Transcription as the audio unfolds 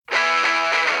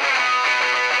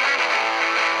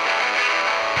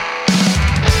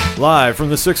Live from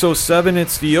the 607,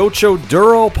 it's the Ocho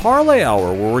Duro Parlay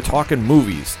Hour, where we're talking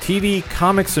movies, TV,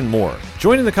 comics, and more.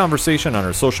 Join in the conversation on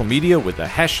our social media with the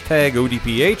hashtag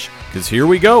ODPH, because here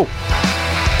we go.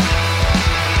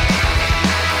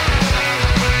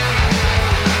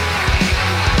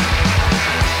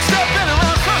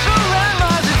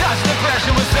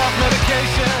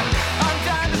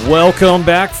 Welcome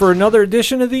back for another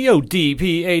edition of the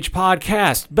ODPH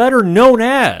podcast, better known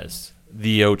as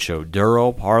the Ocho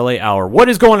Duro Parlay Hour. What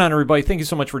is going on, everybody? Thank you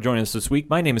so much for joining us this week.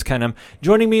 My name is Ken M.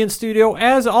 Joining me in studio,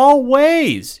 as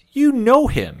always, you know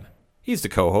him. He's the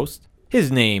co-host. His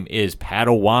name is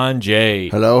Padawan J.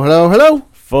 Hello, hello, hello.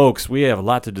 Folks, we have a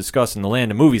lot to discuss in the land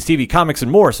of movies, TV, comics,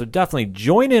 and more, so definitely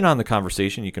join in on the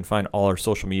conversation. You can find all our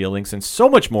social media links and so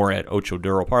much more at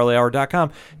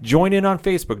OchoDuroParlayHour.com. Join in on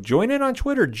Facebook, join in on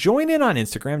Twitter, join in on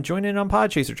Instagram, join in on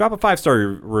Podchaser. Drop a 5-star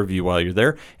review while you're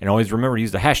there, and always remember to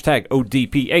use the hashtag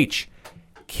ODPH.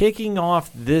 Kicking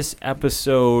off this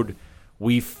episode,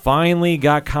 we finally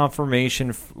got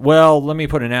confirmation. Well, let me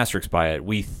put an asterisk by it.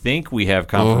 We think we have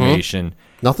confirmation.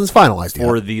 Nothing's finalized yet.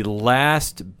 For the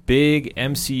last big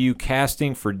MCU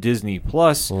casting for Disney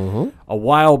Plus. A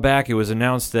while back, it was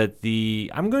announced that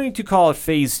I'm going to call it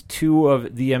Phase 2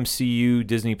 of the MCU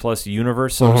Disney Plus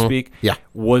universe, so to speak,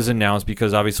 was announced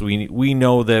because obviously we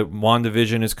know that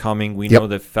WandaVision is coming. We know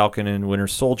that Falcon and Winter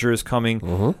Soldier is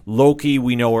coming. Loki,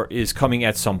 we know, is coming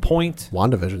at some point.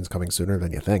 WandaVision's coming sooner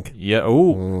than you think. Yeah.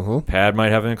 Oh, Pad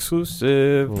might have an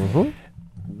exclusive.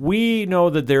 We know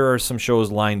that there are some shows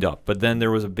lined up, but then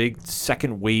there was a big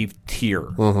second wave tier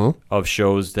of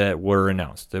shows that were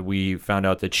announced. That we found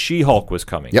out that She-Hulk was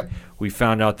coming. We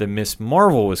found out that Ms.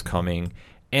 Marvel was coming,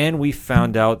 and we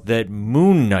found out that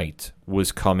Moon Knight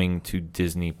was coming to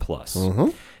Disney Plus.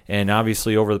 And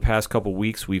obviously, over the past couple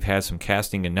weeks, we've had some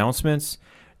casting announcements.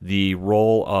 The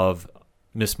role of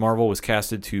Ms. Marvel was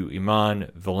casted to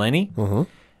Iman Vellani.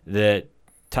 That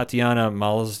Tatiana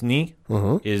Maslany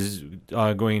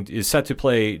is set to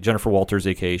play Jennifer Walters,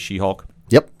 a.k.a. She-Hulk.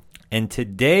 And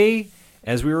today,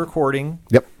 as we're recording,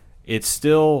 it's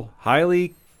still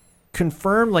highly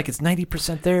confirmed, like it's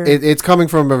 90% there. It's coming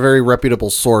from a very reputable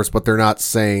source, but they're not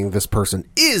saying this person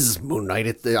is Moon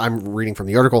Knight. I'm reading from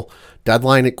the article.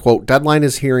 Deadline, quote, Deadline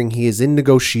is hearing he is in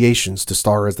negotiations to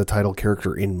star as the title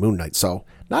character in Moon Knight. So,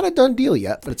 not a done deal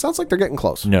yet, but it sounds like they're getting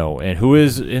close. No, and who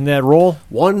is in that role?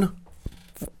 One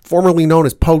formerly known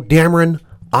as Poe Dameron,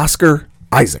 Oscar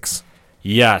Isaacs.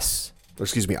 Yes. Or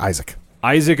excuse me, Isaac.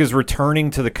 Isaac is returning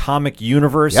to the comic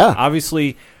universe. Yeah.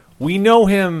 Obviously, we know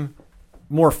him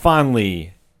more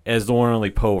fondly as the one and only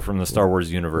Poe from the Star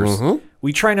Wars universe.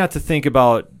 We try not to think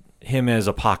about him as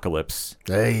Apocalypse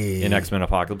in X-Men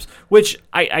Apocalypse, which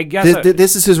I guess...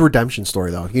 This is his redemption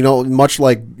story, though. You know, much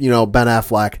like, Ben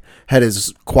Affleck had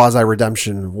his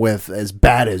quasi-redemption with as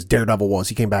bad as Daredevil was.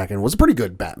 He came back and was a pretty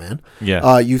good Batman.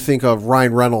 Yeah. You think of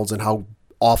Ryan Reynolds and how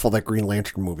awful that Green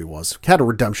Lantern movie was. Had a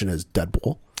redemption as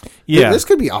Deadpool. Yeah. This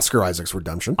could be Oscar Isaac's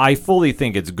redemption. I fully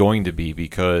think it's going to be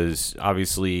because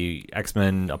obviously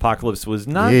X-Men Apocalypse was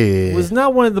not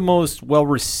one of the most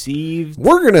well-received.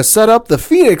 We're going to set up the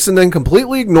Phoenix and then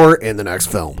completely ignore it in the next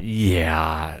film.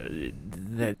 Yeah.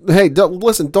 Hey,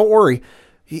 listen, don't worry.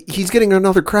 He's getting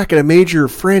another crack at a major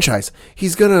franchise.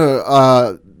 He's going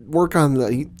to work on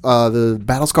the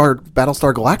Battlestar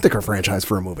Galactica franchise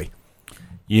for a movie.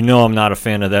 You know I'm not a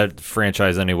fan of that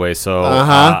franchise anyway, so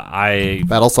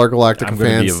Battlestar Galactica I'm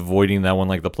going to be avoiding that one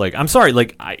like the plague. I'm sorry,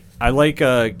 like I like Katie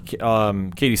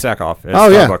Sackhoff at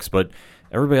Starbucks, but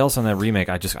everybody else on that remake,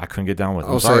 I couldn't get down with.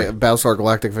 I'm sorry, Battlestar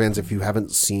Galactica fans, if you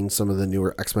haven't seen some of the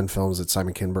newer X-Men films that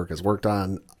Simon Kinberg has worked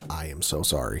on, I am so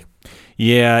sorry.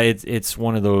 Yeah, it's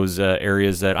one of those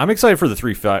areas that I'm excited for the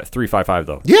 355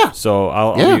 though. Yeah, so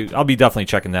I'll be definitely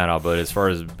checking that out. But as far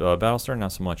as Battlestar,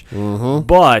 not so much.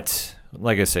 But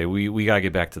like I say, we got to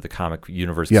get back to the comic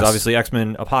universe because obviously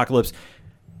X-Men Apocalypse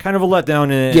kind of a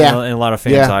letdown in a lot of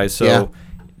fans' eyes. So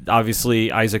obviously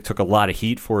Isaac took a lot of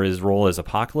heat for his role as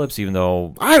Apocalypse, even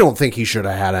though I don't think he should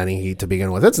have had any heat to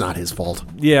begin with. It's not his fault.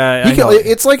 Yeah,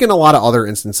 it's like in a lot of other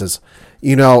instances.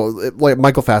 Like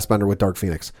Michael Fassbender with Dark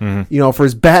Phoenix. For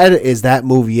as bad as that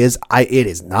movie is, it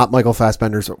is not Michael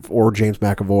Fassbender's or James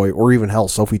McAvoy or even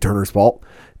Sophie Turner's fault.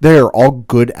 They're all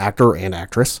good actor and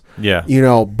actress. Yeah.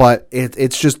 But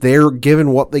it's just they're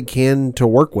given what they can to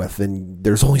work with, and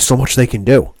there's only so much they can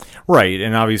do. Right,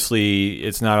 and obviously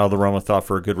it's not out of the realm of thought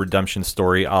for a good redemption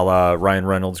story a la Ryan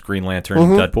Reynolds, Green Lantern,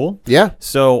 Deadpool. Yeah.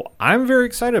 So I'm very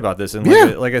excited about this. And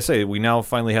like I say, we now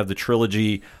finally have the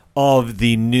trilogy of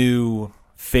the new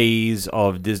phase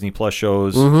of Disney Plus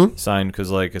shows signed because,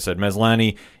 like I said,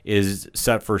 Maslany is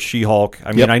set for She-Hulk.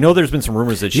 I mean, I know there's been some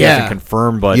rumors that she hasn't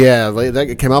confirmed, but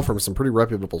that came out from some pretty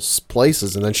reputable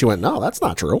places, and then she went, "No, that's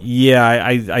not true." Yeah,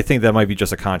 I think that might be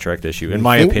just a contract issue, in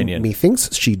my opinion.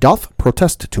 Methinks she doth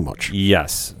protest too much.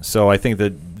 Yes, so I think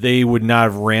that they would not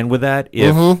have ran with that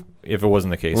if it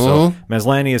wasn't the case. So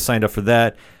Maslany is signed up for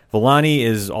that. Vellani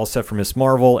is all set for Miss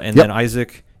Marvel, and then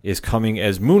Isaac is coming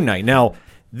as Moon Knight. Now,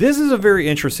 this is a very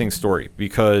interesting story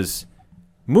because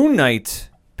Moon Knight,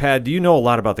 Pad, do you know a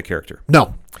lot about the character?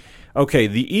 No. Okay,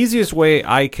 the easiest way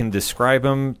I can describe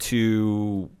him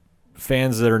to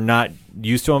fans that are not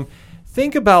used to him,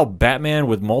 think about Batman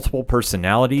with multiple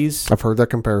personalities. I've heard that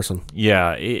comparison.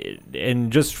 Yeah, and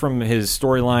just from his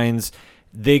storylines,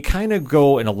 they kind of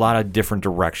go in a lot of different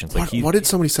directions. Like what did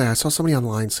somebody say? I saw somebody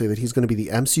online say that he's going to be the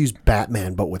MCU's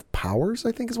Batman, but with powers,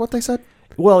 I think is what they said.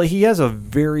 Well, he has a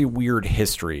very weird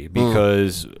history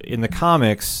because in the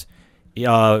comics,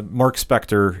 Mark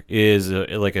Spector is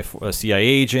a CIA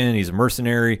agent. He's a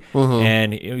mercenary,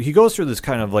 and he goes through this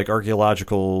kind of like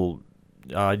archaeological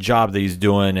job that he's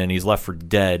doing, and he's left for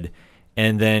dead.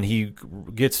 And then he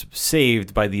gets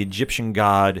saved by the Egyptian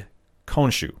god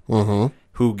Khonshu,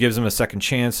 who gives him a second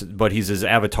chance, but he's his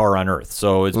avatar on Earth.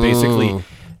 So it's basically...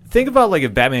 Think about like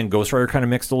if Batman and Ghost Rider kind of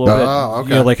mixed a little bit. Okay.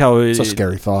 You know, like how it's a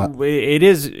scary thought. It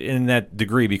is in that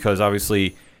degree because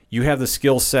obviously you have the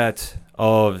skill set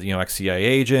of ex-CIA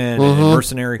agent and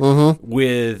mercenary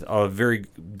with a very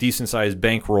decent sized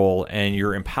bankroll, and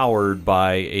you're empowered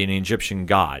by an Egyptian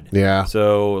god. Yeah.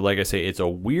 So like I say, it's a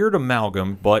weird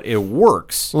amalgam, but it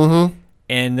works.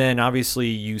 And then obviously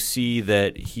you see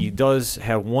that he does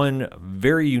have one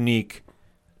very unique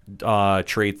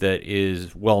trait that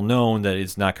is well known that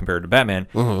is not compared to Batman.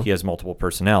 He has multiple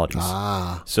personalities.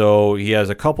 So he has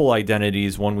a couple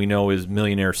identities. One we know is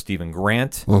millionaire Stephen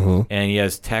Grant, and he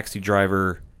has taxi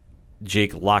driver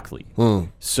Jake Lockley.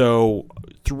 So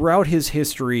throughout his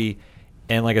history,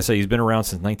 and like I said, he's been around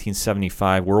since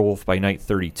 1975, Werewolf by Night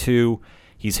 32.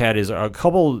 He's had a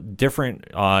couple different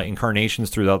incarnations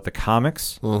throughout the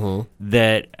comics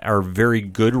that are very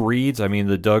good reads. I mean,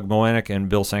 the Doug Moenick and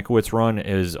Bill Sienkiewicz run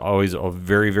is always a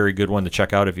very, very good one to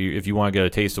check out if you want to get a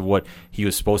taste of what he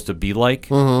was supposed to be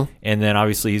like. And then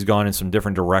obviously he's gone in some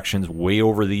different directions way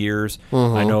over the years.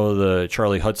 I know the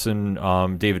Charlie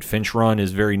Hudson, David Finch run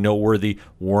is very noteworthy.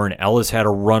 Warren Ellis had a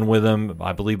run with him.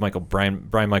 I believe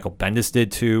Brian Michael Bendis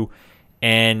did too.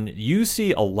 And you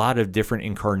see a lot of different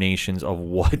incarnations of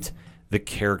what the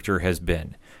character has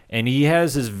been. And he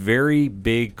has this very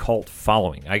big cult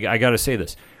following. I got to say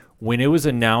this. When it was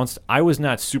announced, I was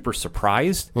not super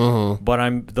surprised.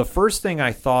 But the first thing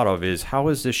I thought of is, how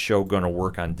is this show going to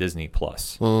work on Disney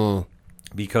Plus?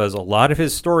 Because a lot of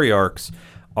his story arcs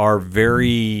are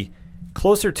very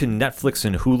closer to Netflix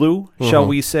and Hulu, shall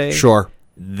we say? Sure.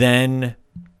 Than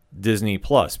Disney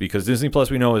Plus, because Disney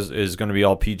Plus we know is going to be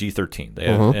all PG-13,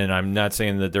 and I'm not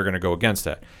saying that they're going to go against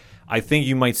that. I think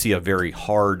you might see a very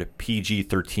hard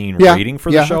PG-13 rating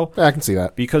for the show. I can see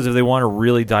that, because if they want to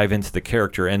really dive into the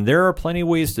character, and there are plenty of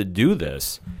ways to do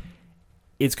this,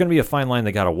 it's going to be a fine line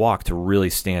they got to walk to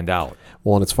really stand out.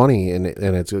 Well, and it's funny, and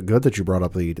it's good that you brought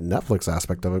up the Netflix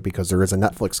aspect of it, because there is a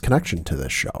Netflix connection to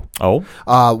this show.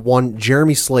 One,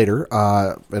 Jeremy Slater,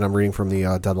 and I'm reading from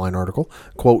the Deadline article,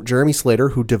 quote, Jeremy Slater,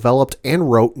 who developed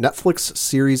and wrote Netflix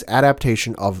series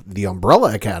adaptation of the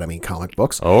Umbrella Academy comic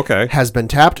books, has been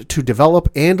tapped to develop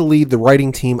and lead the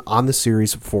writing team on the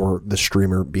series for the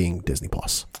streamer being Disney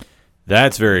Plus.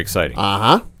 That's very exciting.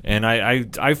 And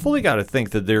I fully got to think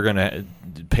that they're going to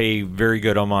pay very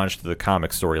good homage to the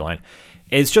comic storyline.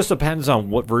 It just depends on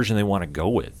what version they want to go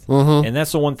with. And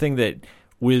that's the one thing that,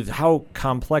 with how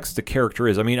complex the character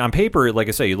is. I mean, on paper, like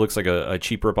I say, he looks like a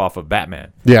cheap ripoff of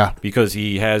Batman. Yeah. Because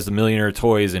he has the millionaire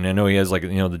toys, and I know he has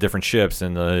the different ships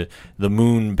and the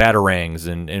moon batarangs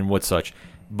and what such.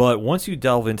 But once you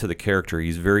delve into the character,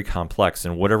 he's very complex,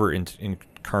 and whatever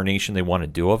incarnation they want to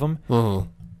do of him,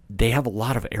 they have a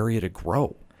lot of area to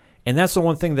grow. And that's the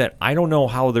one thing that I don't know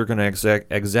how they're going to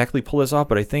exactly pull this off,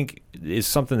 but I think is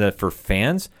something that for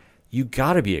fans, you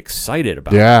got to be excited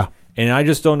about. Yeah. And I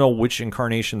just don't know which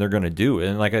incarnation they're going to do.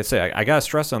 And like I say, I got to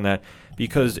stress on that,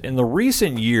 because in the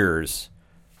recent years,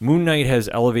 Moon Knight has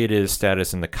elevated his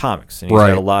status in the comics. And he's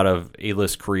had a lot of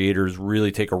A-list creators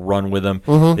really take a run with him.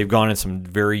 They've gone in some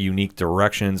very unique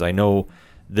directions. I know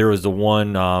there was the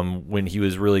one when he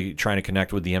was really trying to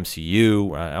connect with the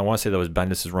MCU. I want to say that was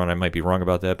Bendis' run. I might be wrong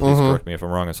about that. Please correct me if I'm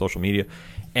wrong on social media.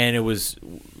 And he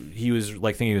was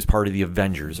like thinking he was part of the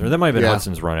Avengers, or that might have been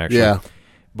Hudson's run actually.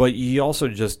 But he also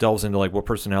just delves into like what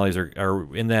personalities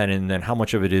are in that, and then how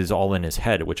much of it is all in his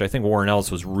head, which I think Warren Ellis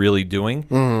was really doing,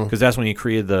 because that's when he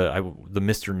created the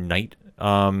Mr. Knight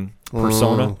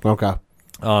persona. Okay.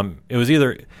 It was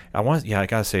either I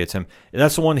gotta say it's him.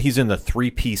 That's the one. He's in the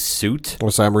 3-piece suit.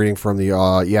 So I'm reading from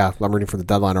the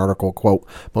Deadline article. Quote: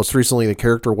 Most recently, the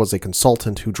character was a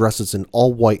consultant who dresses in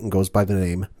all white and goes by the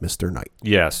name Mr. Knight.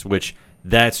 Yes, which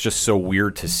that's just so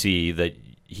weird to see that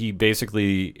he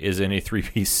basically is in a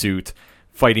 3-piece suit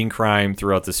fighting crime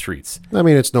throughout the streets. I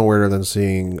mean, it's no weirder than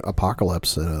seeing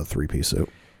Apocalypse in a 3-piece suit.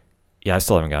 Yeah, I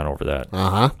still haven't gotten over that.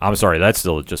 I'm sorry, that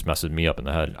still just messes me up in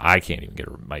the head. I can't even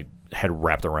get my head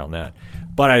wrapped around that.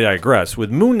 But I digress.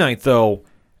 With Moon Knight, though,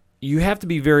 you have to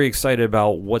be very excited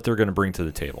about what they're going to bring to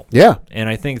the table. Yeah. And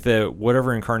I think that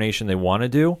whatever incarnation they want to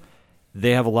do,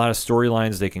 they have a lot of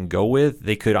storylines they can go with.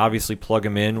 They could obviously plug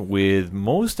him in with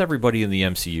most everybody in the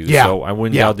MCU. Yeah. So I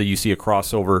wouldn't doubt that you see a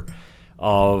crossover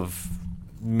of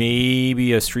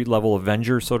maybe a street-level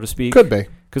Avenger, so to speak. Could be.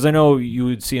 Because I know you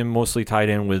would see him mostly tied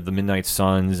in with the Midnight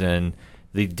Suns and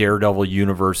the Daredevil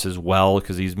universe as well,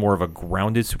 because he's more of a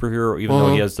grounded superhero, even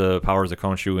though he has the powers of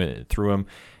Khonshu through him,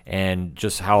 and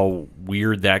just how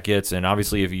weird that gets. And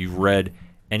obviously, if you've read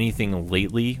anything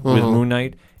lately with Moon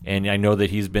Knight, and I know that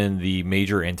he's been the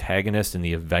major antagonist in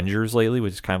the Avengers lately,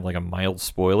 which is kind of like a mild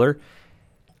spoiler,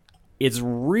 it's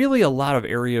really a lot of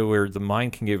area where the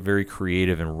mind can get very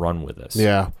creative and run with this.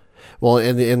 Yeah. Well,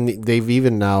 and they've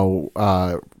even now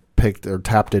picked or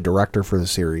tapped a director for the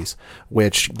series,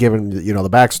 which, given the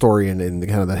backstory and the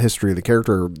kind of the history of the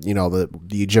character,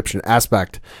 the Egyptian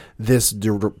aspect, this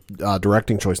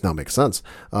directing choice now makes sense.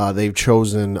 They've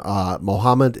chosen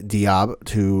Mohamed Diab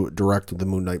to direct the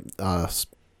Moon Knight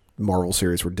Marvel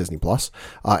series for Disney Plus.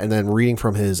 And then reading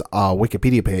from his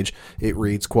Wikipedia page, it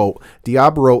reads, quote,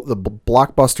 Diab wrote the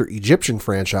blockbuster Egyptian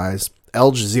franchise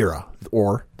Al Jazeera,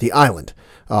 or The Island,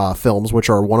 films, which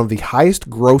are one of the highest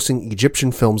grossing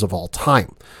Egyptian films of all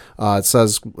time. It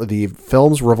says the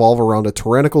films revolve around a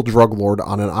tyrannical drug lord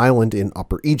on an island in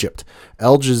Upper Egypt.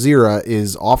 Al Jazeera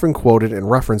is often quoted and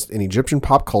referenced in Egyptian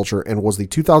pop culture and was the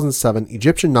 2007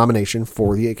 Egyptian nomination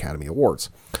for the Academy Awards.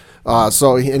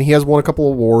 And he has won a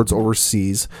couple of awards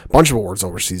overseas, a bunch of awards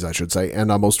overseas, I should say. And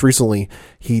most recently,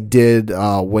 he did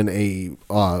win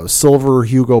a Silver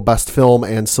Hugo Best Film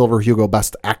and Silver Hugo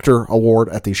Best Actor Award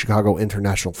at the Chicago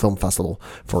International Film Festival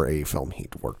for a film he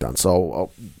worked on.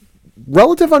 So,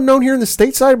 relative unknown here in the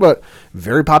stateside, but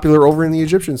very popular over in the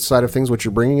Egyptian side of things, which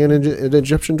you're bringing in an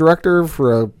Egyptian director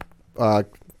for a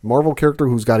Marvel character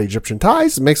who's got Egyptian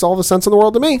ties. It makes all the sense in the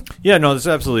world to me. Yeah, no, this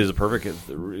absolutely is a perfect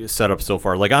setup so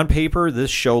far. Like, on paper,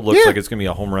 this show looks like it's going to be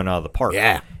a home run out of the park.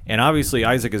 Yeah. And obviously,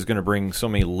 Isaac is going to bring so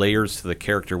many layers to the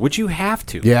character, which you have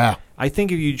to. Yeah. I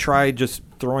think if you try just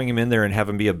throwing him in there and have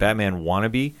him be a Batman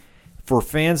wannabe, for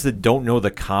fans that don't know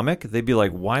the comic, they'd be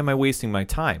like, why am I wasting my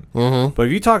time? Mm-hmm. But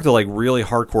if you talk to, like, really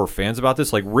hardcore fans about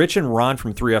this, like Rich and Ron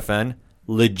from 3FN,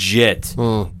 legit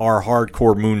are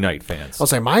hardcore Moon Knight fans. I'll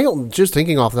say, just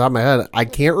thinking off the top of my head, I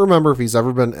can't remember if he's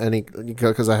ever been any,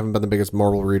 because I haven't been the biggest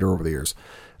Marvel reader over the years.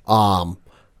 I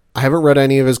haven't read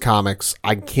any of his comics.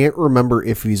 I can't remember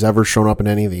if he's ever shown up in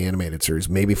any of the animated series,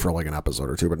 maybe for like an episode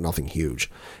or two, but nothing huge.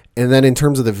 And then in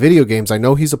terms of the video games, I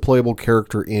know he's a playable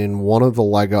character in one of the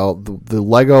Lego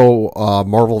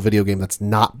Marvel video game that's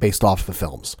not based off the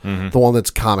films. Mm-hmm. The one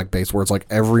that's comic based, where it's like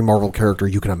every Marvel character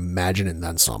you can imagine and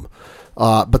then some.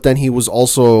 But then he was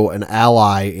also an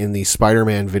ally in the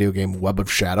Spider-Man video game Web of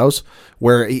Shadows,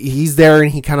 where he's there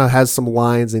and he kind of has some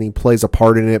lines and he plays a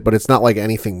part in it, but it's not like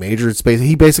anything major. It's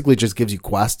he basically just gives you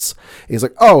quests. And he's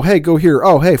like, oh, hey, go here.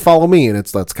 Oh, hey, follow me. And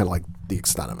that's kind of like the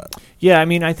extent of it. Yeah, I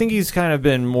mean, I think he's kind of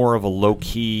been more of a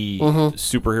low-key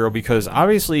superhero, because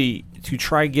obviously to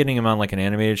try getting him on like an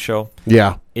animated show,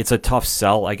 yeah, it's a tough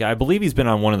sell. Like, I believe he's been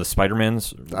on one of the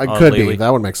Spider-Mans. Could be. That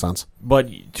would make sense. But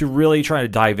to really try to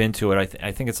dive into it,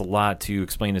 I think it's a lot to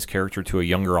explain his character to a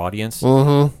younger audience.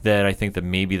 That I think that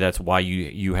maybe that's why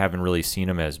you haven't really seen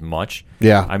him as much.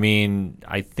 Yeah. I mean,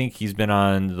 I think he's been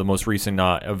on the most recent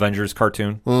Avengers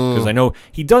cartoon, because I know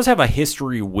he does have a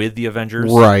history with the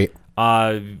Avengers. Right.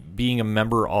 Being a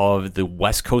member of the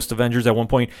West Coast Avengers at one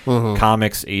point,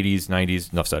 comics, 80s,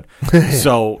 90s, enough said.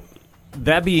 So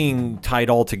that being tied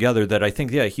all together, that I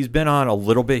think, he's been on a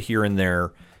little bit here and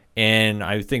there, and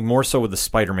I think more so with the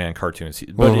Spider-Man cartoons.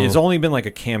 But it's only been like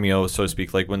a cameo, so to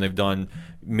speak, like when they've done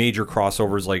major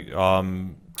crossovers, like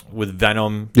with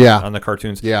Venom on the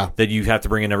cartoons, that you have to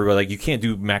bring in everybody. Like, you can't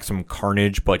do Maximum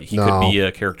Carnage, but he could be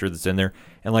a character that's in there.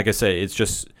 And like I said, it's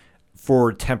just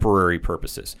for temporary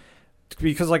purposes.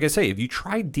 because, like I say, if you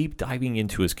try deep diving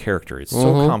into his character, it's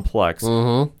so complex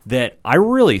that I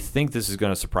really think this is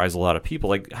going to surprise a lot of people.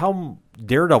 Like how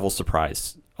Daredevil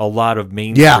surprised a lot of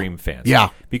mainstream fans. Yeah.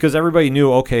 Because everybody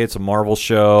knew, okay, it's a Marvel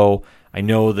show. I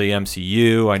know the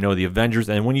MCU. I know the Avengers.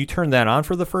 And when you turn that on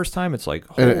for the first time, it's like,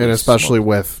 and especially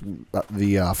with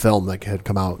the film that had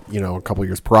come out, a couple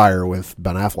years prior with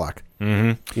Ben Affleck.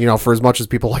 Mm-hmm. For as much as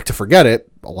people like to forget it,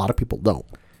 a lot of people don't.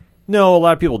 No, a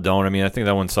lot of people don't. I mean, I think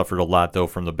that one suffered a lot, though,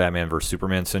 from the Batman vs.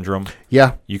 Superman syndrome.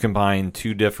 Yeah. You combine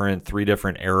 3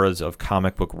 different eras of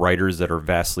comic book writers that are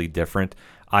vastly different,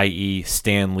 i.e.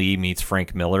 Stan Lee meets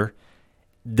Frank Miller.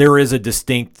 There is a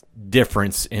distinct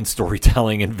difference in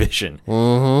storytelling and vision.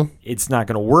 Mm-hmm. It's not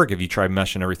going to work if you try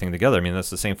meshing everything together. I mean, that's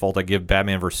the same fault I give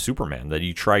Batman vs. Superman, that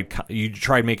you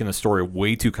tried making the story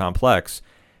way too complex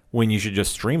when you should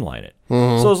just streamline it.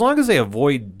 Mm-hmm. So as long as they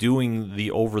avoid doing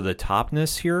the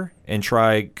over-the-topness here and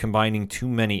try combining too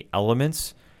many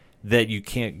elements that you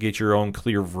can't get your own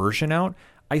clear version out,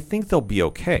 I think they'll be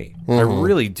okay. Mm-hmm. I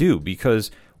really do,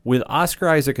 because with Oscar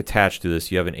Isaac attached to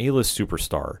this, you have an A-list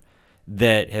superstar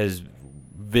that is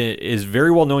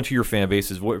very well known to your fan base,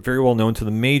 is very well known to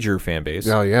the major fan base.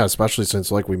 Oh yeah, especially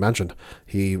since, like we mentioned,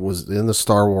 he was in the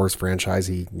Star Wars franchise.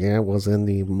 He was in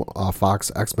the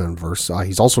Fox X-Men verse.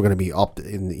 He's also going to be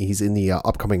he's in the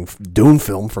upcoming Dune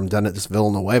film from Denis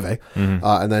Villeneuve,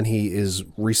 and then he is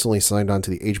recently signed on to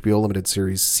the HBO limited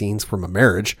series Scenes from a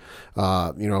Marriage.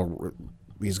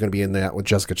 He's going to be in that with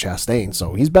Jessica Chastain,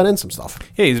 so he's been in some stuff.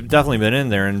 Yeah, he's definitely been in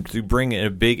there, and to bring a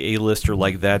big A-lister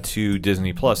like that to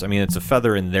Disney Plus, I mean, it's a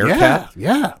feather in their cap.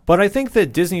 Yeah. But I think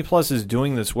that Disney Plus is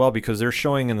doing this well because they're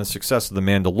showing in the success of The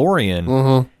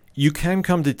Mandalorian, you can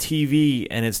come to TV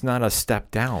and it's not a step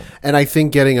down. And I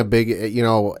think getting a big,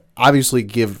 obviously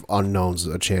give unknowns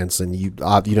a chance, and you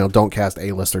don't cast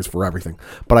A-listers for everything.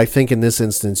 But I think in this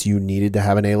instance, you needed to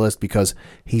have an A-list because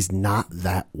he's not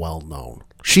that well known.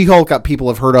 She-Hulk, people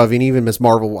have heard of, and even Ms.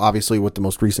 Marvel, obviously with the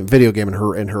most recent video game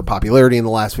and her popularity in the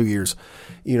last few years,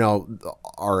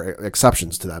 are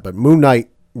exceptions to that. But Moon Knight,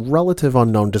 relative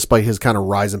unknown, despite his kind of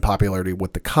rise in popularity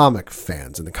with the comic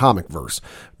fans and the comic verse.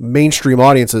 Mainstream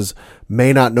audiences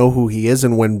may not know who he is,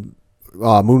 and when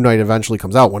Moon Knight eventually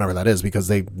comes out, whenever that is, because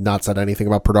they've not said anything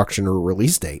about production or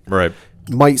release date. Right.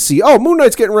 Might see, Moon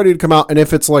Knight's getting ready to come out, and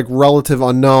if it's like relative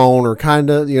unknown or kind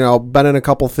of, been in a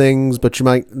couple things, but you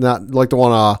might not like to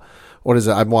want to, what is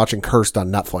it? I'm watching Cursed on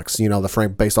Netflix,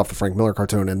 based off the Frank Miller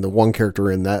cartoon, and the one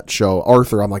character in that show,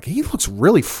 Arthur, I'm like, he looks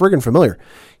really friggin' familiar.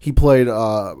 He played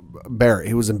Barry.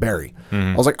 He was in Barry.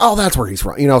 Mm-hmm. I was like, that's where he's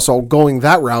from. So going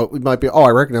that route, we might be, I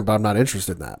reckon it, but I'm not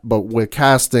interested in that. But with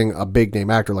casting a big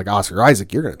name actor like Oscar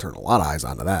Isaac, you're going to turn a lot of eyes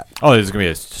onto that. Oh, there's going to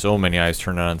be so many eyes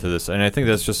turned on to this. And I think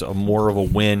that's just more of a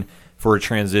win for a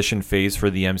transition phase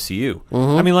for the MCU.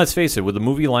 Mm-hmm. I mean, let's face it, with the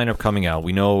movie lineup coming out,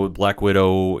 we know Black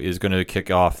Widow is going to kick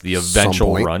off the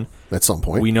eventual run. At some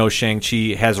point. We know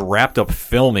Shang-Chi has wrapped up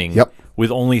filming. Yep. With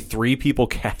only 3 people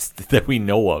cast that we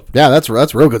know of. Yeah, that's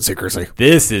real good secrecy.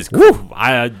 This is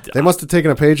they must have taken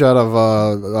a page out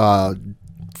of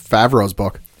Favreau's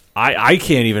book. I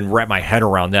can't even wrap my head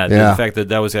around that. Yeah. The fact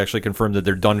that was actually confirmed that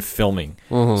they're done filming.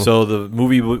 Mm-hmm. So the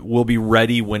movie will be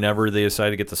ready whenever they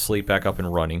decide to get the slate back up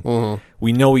and running. Mm-hmm.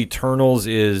 We know Eternals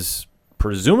is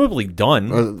presumably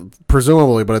done.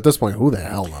 Presumably, but at this point, who the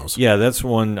hell knows? Yeah, that's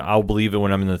one I'll believe it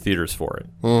when I'm in the theaters for it.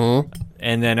 Mm-hmm.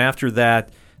 And then after that,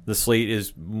 the slate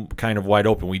is kind of wide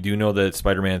open. We do know that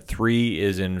Spider-Man 3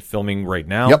 is in filming right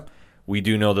now. Yep. We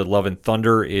do know that Love and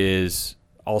Thunder is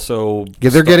also...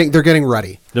 Yeah, they're getting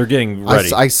ready. They're getting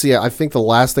ready. I see it. I think the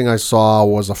last thing I saw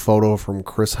was a photo from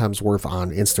Chris Hemsworth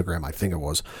on Instagram, I think it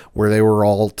was, where they were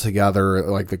all together,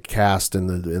 like the cast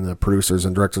and the producers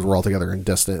and directors were all together in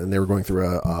Distant, and they were going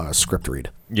through a script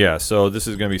read. Yeah, so this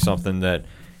is going to be something that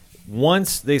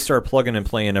once they start plugging and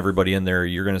playing everybody in there,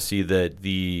 you're going to see that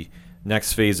the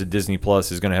next phase of Disney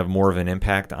Plus is going to have more of an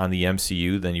impact on the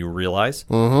MCU than you realize.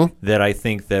 Mm-hmm. That I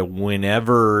think that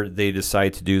whenever they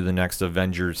decide to do the next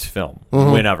Avengers film,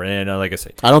 whenever, and like I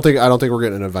say, I don't think we're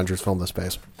getting an Avengers film this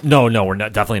phase. No, we're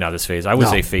not. Definitely not this phase. I would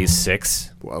say Phase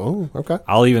 6. Oh, okay.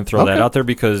 I'll even throw that out there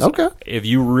because if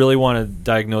you really want to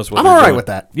diagnose what I'm all right with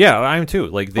that. Yeah, I am too.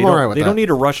 Like they don't need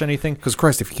to rush anything. Because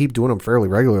Christ, if you keep doing them fairly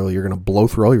regularly, you're going to blow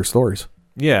through all your stories.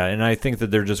 Yeah, and I think that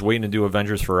they're just waiting to do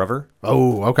Avengers Forever.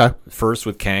 Oh, okay. First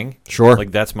with Kang. Sure.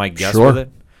 Like, that's my guess with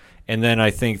it. And then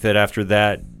I think that after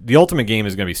that, the ultimate game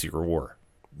is going to be Secret War.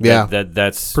 Yeah.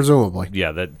 That's presumably. Yeah,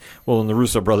 and the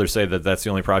Russo brothers say that that's the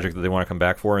only project that they want to come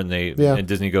back for, and and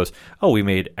Disney goes, "Oh, we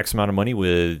made X amount of money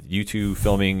with you two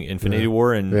filming Infinity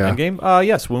War and Endgame.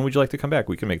 Yes, when would you like to come back?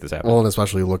 We can make this happen." Well, and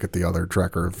especially look at the other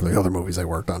track record for the other movies they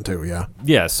worked on too. Yeah.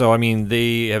 Yeah. So I mean,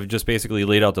 they have just basically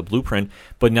laid out the blueprint,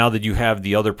 but now that you have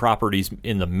the other properties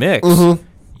in the mix.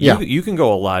 You can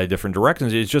go a lot of different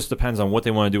directions. It just depends on what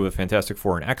they want to do with Fantastic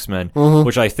Four and X-Men,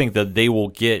 which I think that they will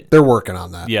get. They're working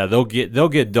on that. Yeah, they'll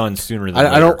get done sooner than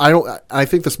later. I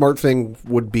think the smart thing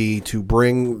would be to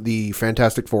bring the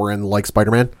Fantastic Four in like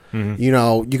Spider-Man. You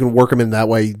know, you can work them in that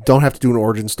way. You don't have to do an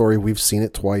origin story. We've seen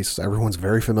it twice. Everyone's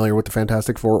very familiar with the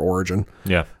Fantastic Four origin.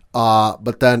 Yeah.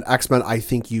 But then X-Men, I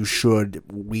think you should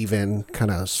weave in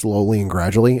kind of slowly and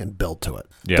gradually and build to it.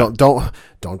 Yeah.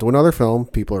 Don't do another film.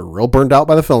 People are real burned out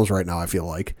by the films right now, I feel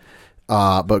like.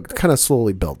 But kind of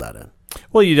slowly build that in.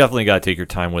 Well, you definitely got to take your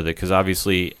time with it because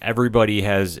obviously everybody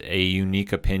has a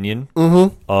unique opinion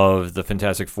of the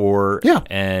Fantastic Four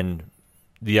and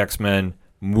the X-Men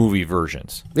movie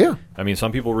versions. Yeah. I mean,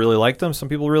 some people really liked them. Some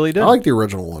people really didn't. I like the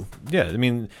original one. Yeah. I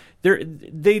mean,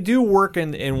 they do work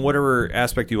in whatever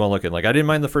aspect you want to look at. Like, I didn't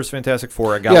mind the first Fantastic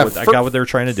Four. I got what they were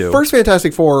trying to do. First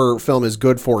Fantastic Four film is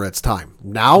good for its time.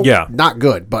 Now, not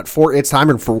good, but for its time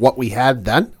and for what we had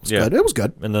then, it was good. It was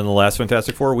good. And then the last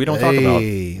Fantastic Four, we don't talk about.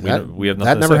 We have nothing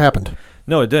that never to say. happened.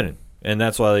 No, it didn't. And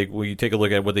that's why, like, when you take a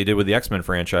look at what they did with the X-Men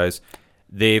franchise,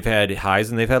 they've had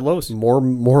highs and they've had lows.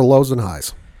 More lows than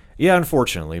highs. Yeah,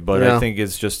 unfortunately, but I think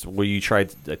it's just where you try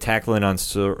tackling on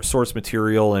source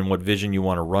material and what vision you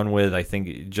want to run with. I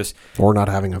think or not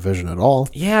having a vision at all.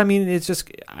 Yeah, I mean, it's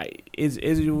just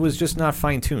it was just not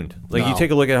fine tuned. Like you take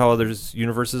a look at how other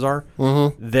universes are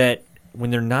that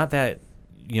when they're not that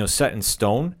set in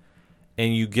stone,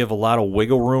 and you give a lot of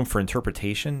wiggle room for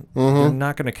interpretation, they're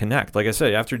not going to connect. Like I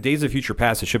said, after Days of Future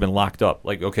Past, it should have been locked up.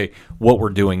 Like, okay, what we're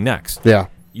doing next? Yeah,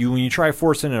 when you try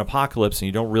forcing an apocalypse and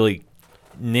you don't really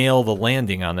nail the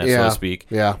landing on that, so to speak.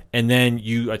 Yeah. And then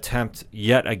you attempt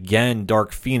yet again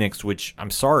Dark Phoenix, which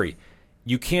I'm sorry,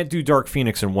 you can't do Dark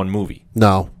Phoenix in one movie.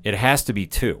 No. It has to be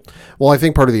two. Well, I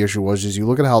think part of the issue was you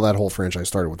look at how that whole franchise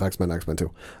started with X-Men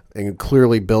 2, and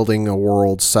clearly building a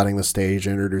world, setting the stage,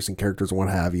 introducing characters and what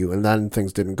have you, and then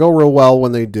things didn't go real well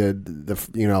when they did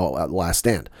the Last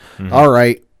Stand. All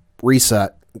right,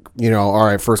 reset. All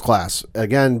right, First Class.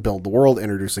 Again, build the world,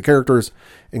 introduce the characters,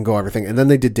 and go everything. And then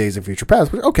they did Days of Future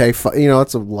Past. Which, okay,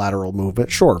 it's a lateral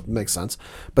movement. Sure, makes sense.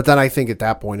 But then I think at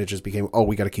that point it just became,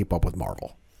 we got to keep up with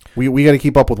Marvel. We got to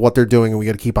keep up with what they're doing, and we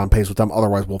got to keep on pace with them.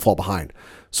 Otherwise, we'll fall behind.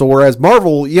 So whereas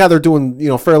Marvel, they're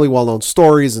doing fairly well-known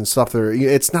stories and stuff.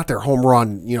 It's not their home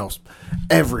run.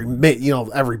 Every movie's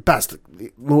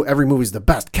the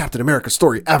best Captain America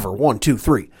story ever. 1, 2,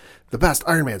 3. The best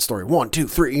Iron Man story. 1, 2,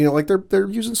 3. They're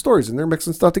using stories and they're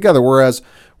mixing stuff together. Whereas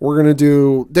we're gonna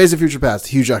do Days of Future Past,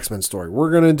 huge X-Men story. We're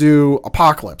gonna do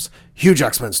Apocalypse, huge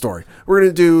X-Men story. We're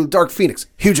gonna do Dark Phoenix,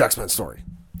 huge X-Men story.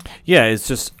 Yeah, it's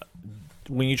just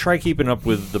when you try keeping up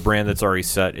with the brand that's already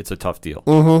set, it's a tough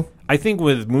deal. I think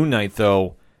with Moon Knight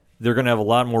though, they're gonna have a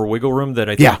lot more wiggle room. That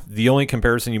I think the only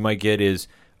comparison you might get is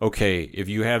okay, if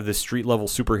you have the street level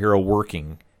superhero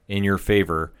working in your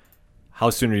favor. How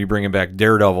soon are you bringing back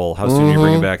Daredevil? How soon are you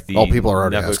bringing back the people are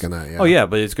already Netflix? Asking that, yeah. Oh, yeah,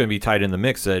 but it's going to be tied in the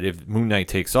mix that if Moon Knight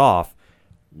takes off,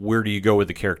 where do you go with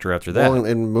the character after that? Well,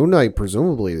 and Moon Knight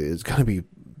presumably is going to be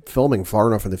filming far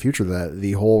enough in the future that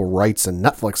the whole rights and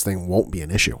Netflix thing won't be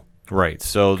an issue. Right.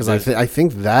 So because I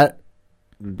think that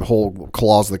whole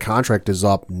clause of the contract is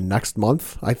up next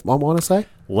month, I want to say.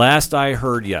 Last I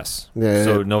heard, yes. Yeah,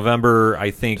 so November,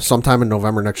 I think. Sometime in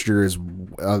November next year is,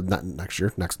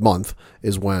 next month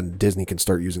is when Disney can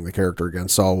start using the character again.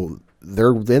 So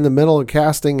they're in the middle of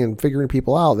casting and figuring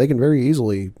people out. They can very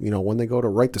easily, when they go to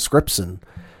write the scripts and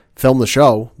film the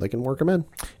show, they can work them in.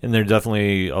 And they're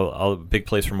definitely a big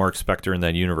place for Mark Spector in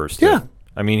that universe, too. Yeah.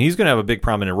 I mean, he's going to have a big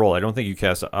prominent role. I don't think you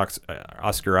cast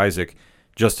Oscar Isaac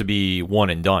just to be one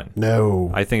and done.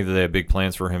 No. I think that they have big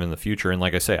plans for him in the future. And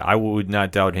like I say, I would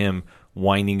not doubt him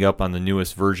winding up on the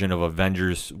newest version of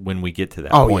Avengers when we get to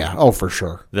that point. Oh, yeah. Oh, for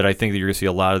sure. That I think that you're going to see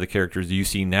a lot of the characters you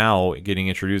see now getting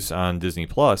introduced on Disney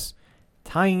Plus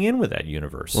tying in with that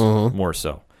universe more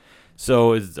so.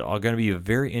 So it's going to be a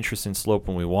very interesting slope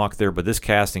when we walk there. But this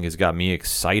casting has got me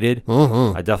excited.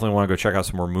 I definitely want to go check out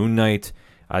some more Moon Knight.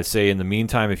 I'd say in the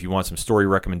meantime, if you want some story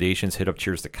recommendations, hit up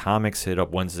Cheers to Comics, hit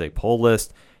up Wednesday Pull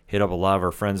List, hit up a lot of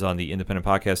our friends on the independent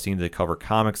podcast team that cover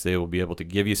comics. They will be able to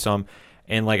give you some.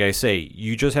 And like I say,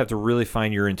 you just have to really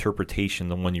find your interpretation,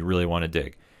 the one you really want to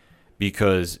dig.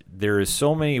 Because there is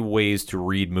so many ways to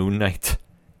read Moon Knight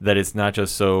that it's not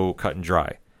just so cut and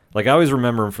dry. Like, I always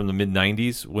remember him from the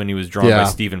mid-'90s when he was drawn by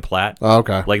Stephen Platt. Oh,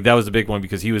 okay. Like, that was the big one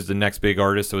because he was the next big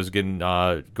artist that was getting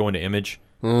going to Image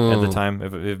at the time,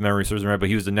 if memory serves me right. But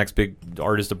he was the next big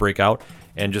artist to break out.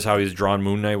 And just how he's drawn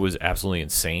Moon Knight was absolutely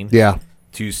insane. Yeah.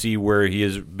 To see where he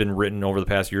has been written over the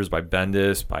past years by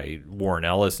Bendis, by Warren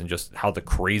Ellis, and just how the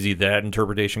crazy that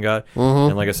interpretation got.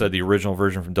 And like I said, the original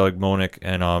version from Doug Moenick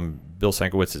and Bill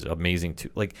Sienkiewicz is amazing too.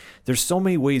 Like, there's so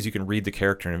many ways you can read the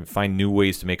character and find new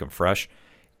ways to make him fresh.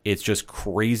 It's just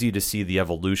crazy to see the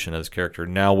evolution of this character.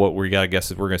 Now what we got to guess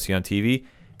is we're going to see on TV.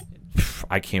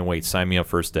 I can't wait. Sign me up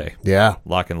first day. Yeah.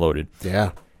 Lock and loaded.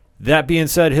 Yeah. That being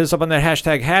said, hit us up on that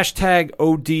hashtag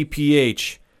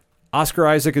ODPH. Oscar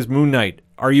Isaac is Moon Knight.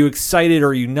 Are you excited or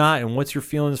are you not? And what's your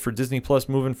feelings for Disney Plus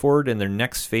moving forward in their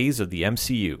next phase of the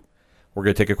MCU? We're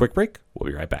going to take a quick break.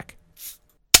 We'll be right back.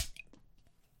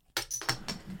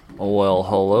 Well,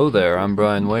 hello there. I'm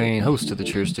Brian Wayne, host of the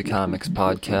Cheers to Comics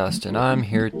podcast, and I'm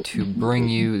here to bring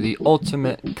you the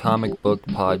ultimate comic book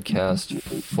podcast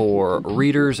for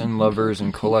readers and lovers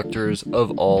and collectors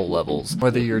of all levels.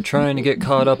 Whether you're trying to get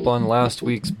caught up on last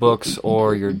week's books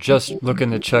or you're just looking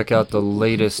to check out the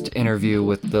latest interview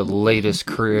with the latest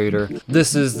creator,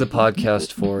 this is the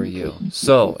podcast for you.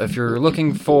 So, if you're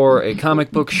looking for a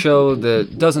comic book show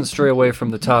that doesn't stray away from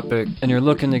the topic and you're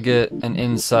looking to get an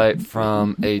insight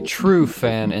from a true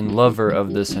fan and lover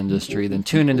of this industry, then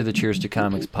tune into the Cheers to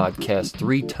Comics podcast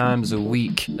 3 times a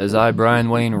week as I, Brian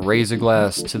Wayne, raise a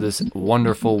glass to this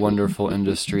wonderful, wonderful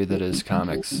industry that is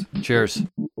comics. Cheers.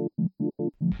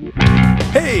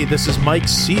 Hey, this is Mike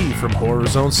C. from Horror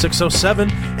Zone 607,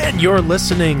 and you're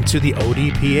listening to the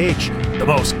ODPH, the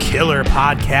most killer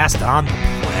podcast on the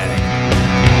planet.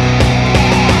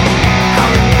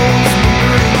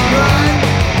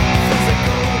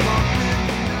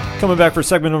 Coming back for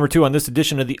segment number 2 on this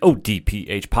edition of the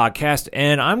ODPH podcast,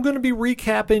 and I'm going to be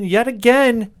recapping yet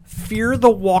again Fear the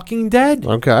Walking Dead.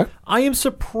 Okay. I am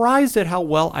surprised at how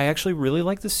well I actually really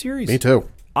like the series. Me too.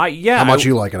 How much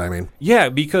you like it, I mean. Yeah,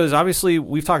 because obviously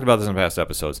we've talked about this in past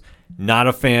episodes. Not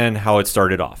a fan how it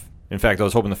started off. In fact, I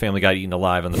was hoping the family got eaten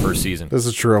alive in the first season. This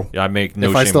is true. Yeah, I make no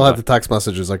shame. If I still had the text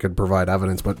messages, I could provide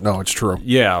evidence, but no, it's true.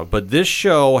 Yeah, but this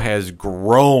show has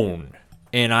grown,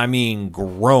 and I mean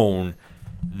grown.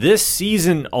 This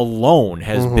season alone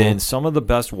has been some of the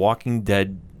best Walking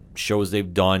Dead shows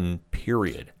they've done,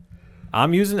 period. I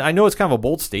know it's kind of a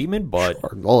bold statement, but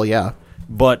Sure. Well, yeah.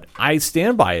 But I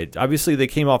stand by it. Obviously, they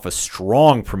came off a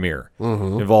strong premiere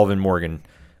involving Morgan,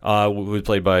 who was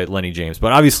played by Lenny James.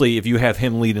 But obviously, if you have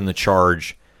him leading the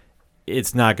charge,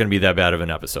 it's not going to be that bad of an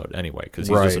episode anyway, because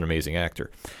he's just an amazing actor.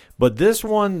 But this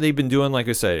one, they've been doing, like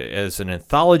I said, as an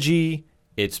anthology.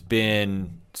 It's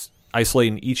been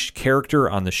isolating each character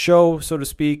on the show, so to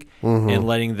speak, and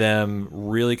letting them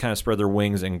really kind of spread their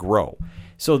wings and grow.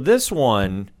 So this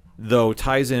one, though,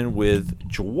 ties in with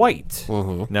Dwight.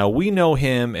 Now, we know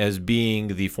him as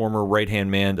being the former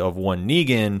right-hand man of one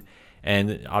Negan,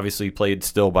 and obviously played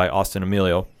still by Austin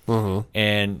Emilio.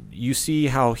 And you see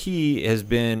how he has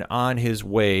been on his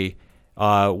way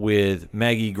with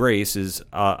Maggie Grace, is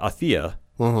Athea,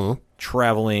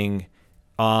 traveling,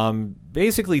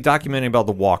 basically documenting about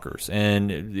the walkers.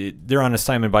 And they're on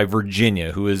assignment by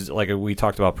Virginia, who is, like we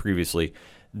talked about previously,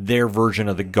 their version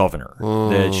of the governor,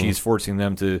 that she's forcing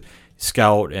them to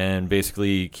scout and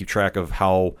basically keep track of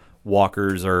how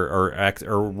walkers are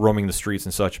roaming the streets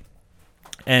and such.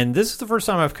 And this is the first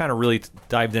time I've kind of really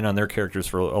dived in on their characters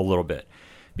for a little bit,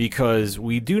 because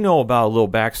we do know about a little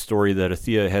backstory that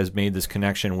Athea has made this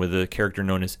connection with a character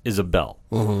known as Isabel,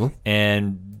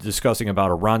 and discussing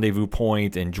about a rendezvous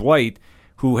point, and Dwight,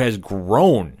 who has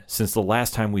grown since the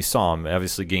last time we saw him,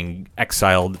 obviously getting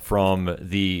exiled from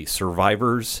the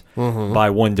survivors by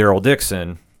one Daryl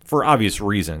Dixon for obvious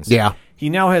reasons. Yeah.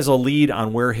 He now has a lead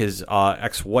on where his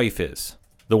ex-wife is,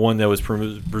 the one that was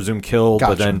presumed killed,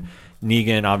 but then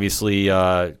Negan obviously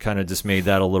kind of dismayed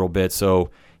that a little bit, so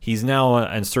he's now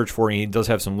in search for it, and he does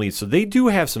have some leads. So they do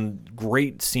have some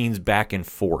great scenes back and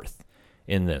forth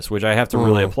in this, which I have to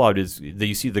really applaud, is that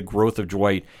you see the growth of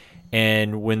Dwight.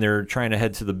 And when they're trying to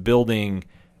head to the building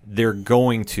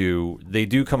they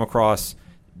do come across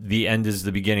the end is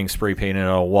the beginning spray painted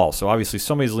on a wall. So obviously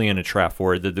somebody's laying a trap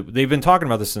for it. They've been talking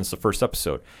about this since the first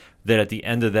episode, that at the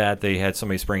end of that they had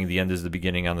somebody spraying the end is the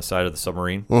beginning on the side of the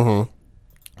submarine.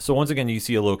 So once again, you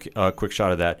see a little quick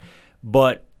shot of that.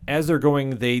 But as they're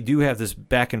going, they do have this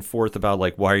back and forth about,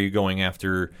 like, why are you going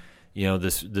after,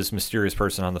 this mysterious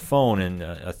person on the phone? And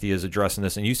Athea's addressing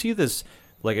this, and you see this,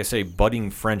 like I say, budding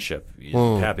friendship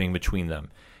happening between them.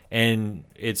 And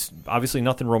it's obviously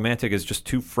nothing romantic. It's just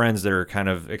two friends that are kind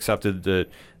of accepted that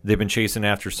they've been chasing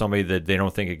after somebody that they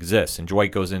don't think exists. And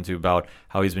Dwight goes into about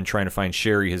how he's been trying to find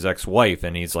Sherry, his ex-wife,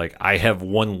 and he's like, I have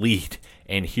one lead,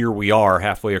 and here we are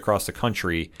halfway across the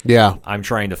country. Yeah. I'm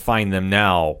trying to find them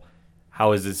now.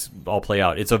 How does this all play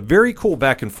out? It's a very cool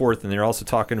back and forth, and they're also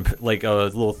talking like a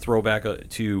little throwback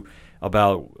to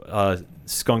about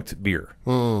skunked beer.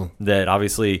 That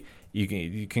obviously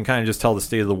you can kind of just tell the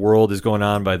state of the world is going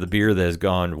on by the beer that has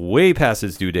gone way past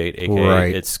its due date,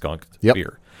 aka it's skunked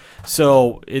beer.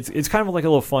 So it's kind of like a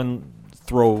little fun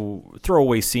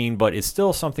throwaway scene, but it's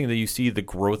still something that you see the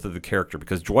growth of the character,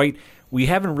 because Dwight, we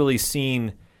haven't really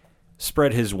seen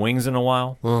spread his wings in a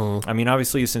while. I mean,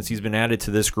 obviously, since he's been added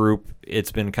to this group,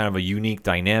 it's been kind of a unique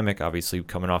dynamic, obviously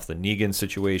coming off the Negan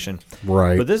situation.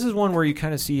 Right. But this is one where you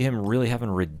kind of see him really having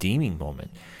a redeeming moment,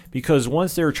 because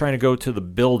once they were trying to go to the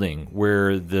building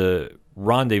where the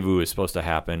rendezvous is supposed to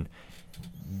happen,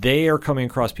 they are coming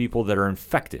across people that are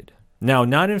infected. Now,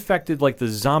 not infected like the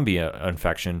zombie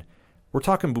infection. We're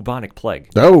talking bubonic plague.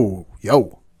 Oh,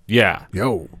 yo. Yeah.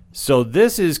 Yo. So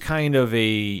this is kind of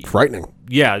a... Frightening.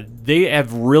 Yeah, they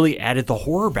have really added the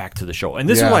horror back to the show. And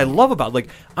this is what I love about it. Like,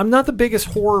 I'm not the biggest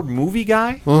horror movie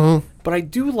guy, but I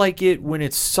do like it when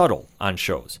it's subtle on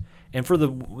shows. And for The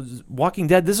Walking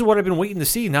Dead, this is what I've been waiting to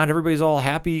see. Not everybody's all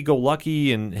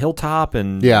happy-go-lucky and Hilltop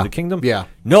and the Kingdom. Yeah.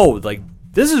 No, like,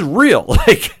 this is real.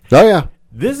 Like, oh, yeah.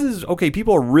 This is, okay,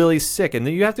 people are really sick. And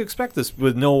then you have to expect this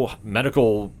with no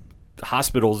medical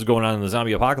hospitals going on in the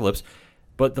zombie apocalypse.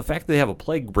 But the fact that they have a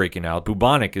plague breaking out,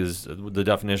 bubonic is the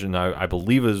definition, I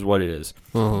believe is what it is.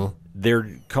 They're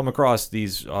come across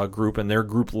these group, and their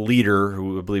group leader,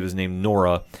 who I believe is named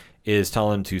Nora, is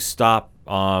telling them to stop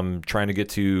trying to get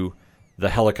to the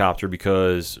helicopter,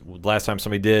 because last time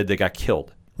somebody did, they got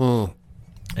killed.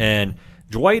 And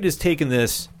Dwight is taking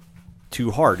this too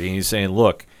hard, and he's saying,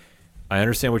 look, I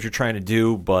understand what you're trying to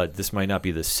do, but this might not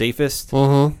be the safest.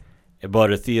 But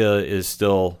Athea is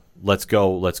still, let's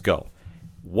go, let's go.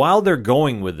 While they're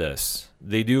going with this,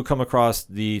 they do come across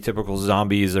the typical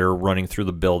zombies that are running through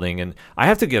the building. And I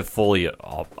have to give fully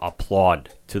applaud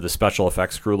to the special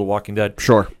effects crew of The Walking Dead.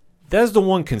 Sure. That's the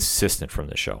one consistent from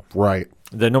the show. Right.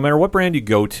 That no matter what brand you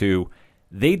go to,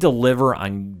 they deliver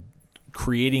on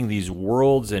creating these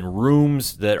worlds and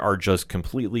rooms that are just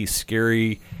completely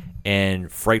scary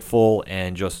and frightful,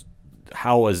 and just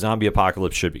how a zombie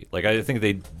apocalypse should be. Like, I think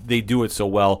they do it so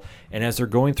well. And as they're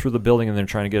going through the building and they're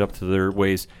trying to get up to their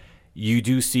ways, you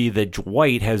do see that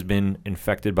Dwight has been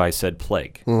infected by said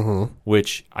plague,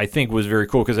 which I think was very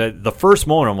cool, because at the first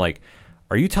moment I'm like,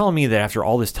 are you telling me that after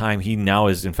all this time he now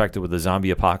is infected with the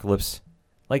zombie apocalypse?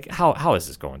 Like, how is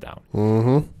this going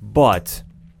down? But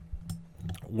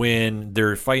when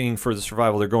they're fighting for the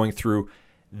survival, they're going through,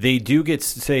 they do get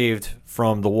saved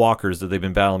from the walkers that they've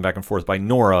been battling back and forth by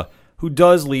Nora, who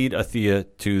does lead Athea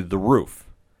to the roof.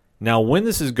 Now, when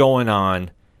this is going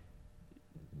on,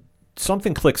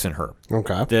 something clicks in her.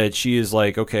 Okay. That she is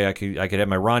like, okay, I could have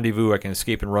my rendezvous, I can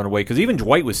escape and run away. Because even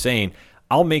Dwight was saying,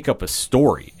 I'll make up a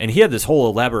story. And he had this whole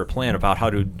elaborate plan about how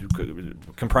to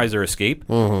comprise their escape,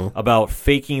 about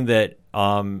faking that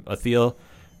Athea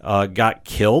got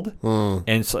killed.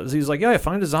 And so he's like, yeah, I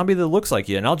find a zombie that looks like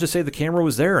you, and I'll just say the camera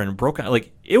was there and broken.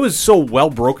 Like, it was so well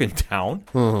broken down.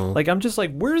 Like, I'm just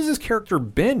like, where has this character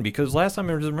been? Because last time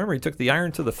I just remember he took the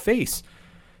iron to the face.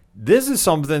 This is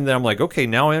something that I'm like, okay,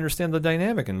 now I understand the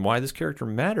dynamic and why this character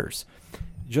matters.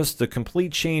 Just the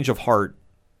complete change of heart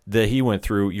that he went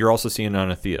through, you're also seeing on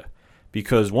Athea.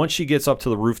 Because once she gets up to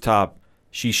the rooftop,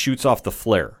 she shoots off the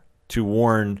flare to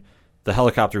warn the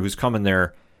helicopter who's coming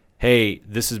there, hey,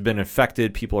 this has been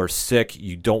infected, people are sick,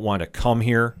 you don't want to come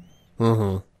here.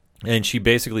 And she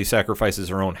basically sacrifices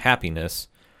her own happiness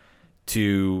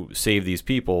to save these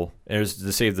people, and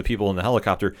to save the people in the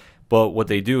helicopter. But what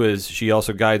they do is she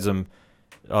also guides them.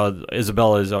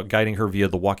 Isabella is guiding her via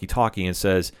the walkie-talkie and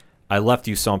says, I left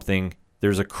you something.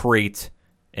 There's a crate,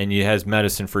 and it has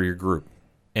medicine for your group.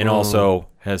 And also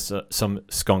has some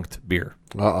skunked beer.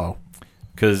 Uh-oh.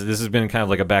 Because this has been kind of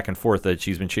like a back and forth that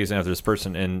she's been chasing after this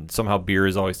person, and somehow beer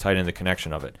is always tied in the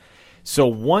connection of it. So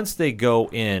once they go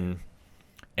in,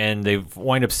 and they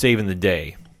wind up saving the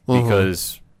day,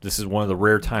 because this is one of the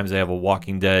rare times they have a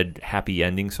Walking Dead happy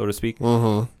ending, so to speak.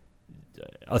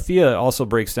 Athea also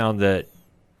breaks down that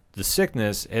the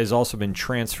sickness has also been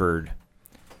transferred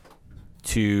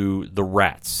to the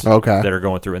rats Okay. that are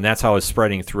going through, and that's how it's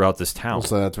spreading throughout this town.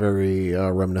 So that's very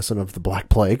reminiscent of the Black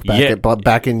Plague Yeah.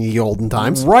 back in the olden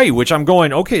times. Right, which I'm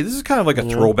going, okay, this is kind of like a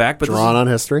throwback, but Drawn on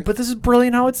history. But this is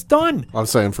brilliant how it's done. I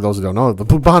was saying, for those who don't know, the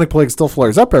bubonic plague still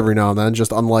flares up every now and then,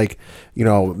 just unlike,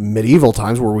 medieval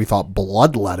times where we thought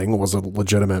bloodletting was a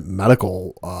legitimate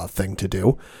medical thing to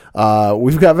do.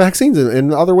 We've got vaccines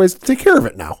and other ways to take care of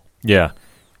it now. Yeah.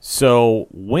 So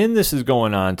when this is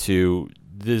going on to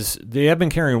this, they have been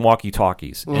carrying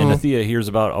walkie-talkies, and Athea hears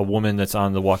about a woman that's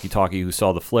on the walkie-talkie who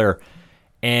saw the flare,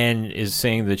 and is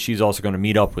saying that she's also going to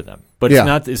meet up with them. But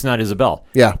Yeah. it's not Isabel.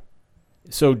 Yeah.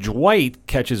 So Dwight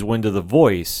catches wind of the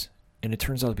voice, and it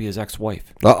turns out to be his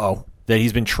ex-wife Uh-oh. that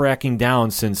he's been tracking down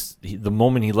since the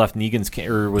moment he left Negan's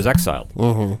or was exiled.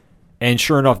 Mm-hmm. And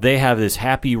sure enough, they have this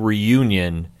happy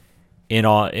reunion in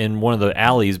one of the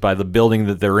alleys by the building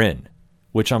that they're in,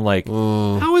 which I'm like,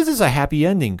 how is this a happy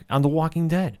ending on The Walking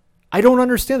Dead? I don't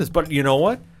understand this, but you know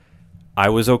what? I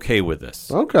was okay with this.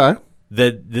 Okay.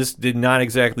 That this did not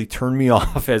exactly turn me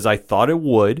off as I thought it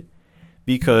would,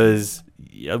 because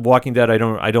Walking Dead, I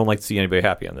don't like to see anybody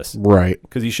happy on this. Right.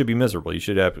 Because you should be miserable. You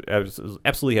should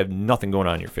absolutely have nothing going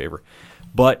on in your favor.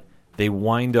 But they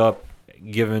wind up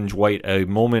giving Dwight a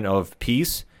moment of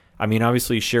peace. I mean,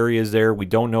 obviously, Sherry is there. We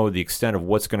don't know the extent of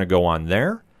what's going to go on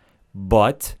there,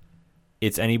 but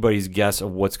it's anybody's guess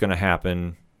of what's going to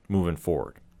happen moving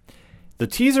forward. The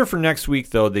teaser for next week,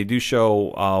 though, they do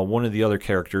show one of the other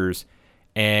characters,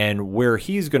 and where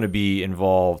he's going to be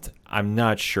involved, I'm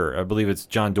not sure. I believe it's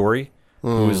John Dory,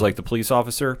 who is like the police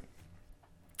officer,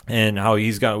 and how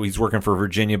he's working for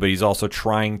Virginia, but he's also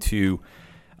trying to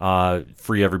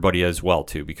free everybody as well,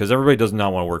 too, because everybody does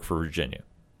not want to work for Virginia.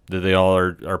 They all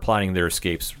are plotting their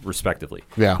escapes respectively.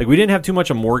 Yeah. Like, we didn't have too much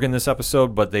of Morgan this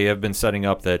episode, but they have been setting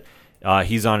up that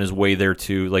he's on his way there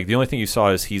too. Like, the only thing you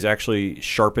saw is he's actually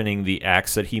sharpening the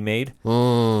axe that he made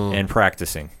and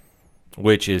practicing,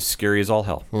 which is scary as all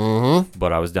hell. Mm-hmm.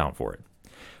 But I was down for it.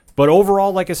 But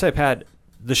overall, like I said, Pat,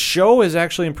 the show has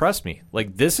actually impressed me.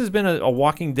 Like, this has been a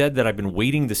Walking Dead that I've been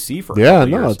waiting to see for a couple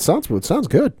years. It sounds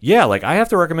good. Yeah, like, I have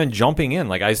to recommend jumping in.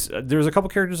 Like, there's a couple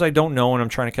characters I don't know and I'm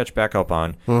trying to catch back up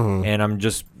on, and I'm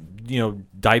just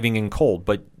diving in cold.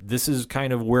 But this is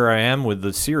kind of where I am with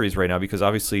the series right now, because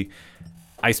obviously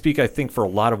I think for a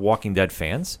lot of Walking Dead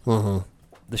fans,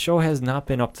 the show has not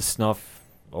been up to snuff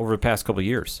over the past couple of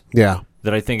years. Yeah.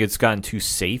 That I think it's gotten too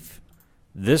safe.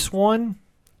 This one,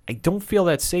 I don't feel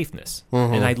that safeness,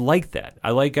 and I like that.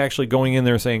 I like actually going in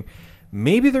there saying,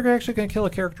 maybe they're actually going to kill a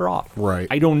character off. Right.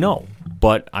 I don't know,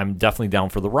 but I'm definitely down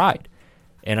for the ride.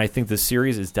 And I think the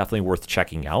series is definitely worth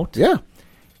checking out. Yeah.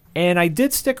 And I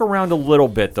did stick around a little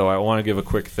bit, though. I want to give a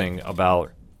quick thing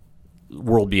about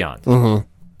World Beyond.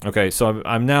 Okay, so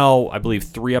I'm now, I believe,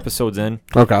 3 episodes in.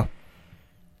 Okay.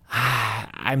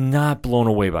 I'm not blown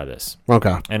away by this.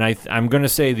 Okay. And I'm going to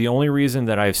say the only reason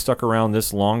that I've stuck around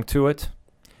this long to it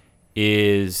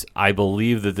is I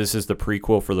believe that this is the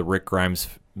prequel for the Rick Grimes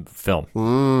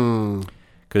film.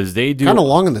 Because they do... Kind of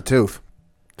long in the tooth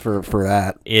for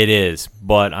that. It is,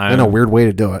 but And a weird way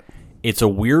to do it. It's a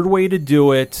weird way to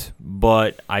do it,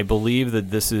 but I believe that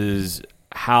this is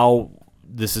how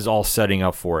this is all setting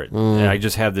up for it. And I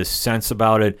just have this sense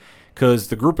about it, because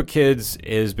the group of kids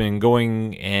has been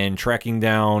going and tracking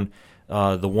down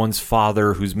the one's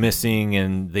father who's missing,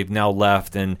 and they've now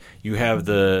left, and you have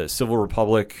the Civil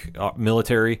Republic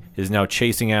military is now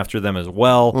chasing after them as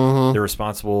well. They're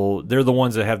responsible. They're the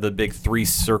ones that have the big 3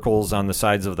 circles on the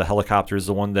sides of the helicopters,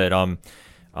 the one that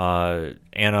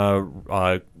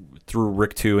Anna threw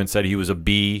Rick to and said he was a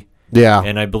B. Yeah.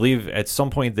 And I believe at some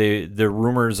point the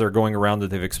rumors are going around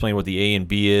that they've explained what the A and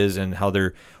B is, and how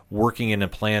they're working in a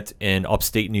plant in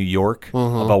upstate New York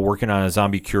about working on a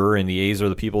zombie cure, and the A's are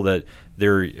the people that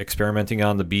they're experimenting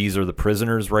on, the B's are the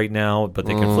prisoners right now, but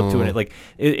they can flip to it. Like,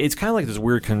 it's kind of like this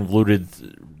weird convoluted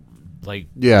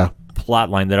plot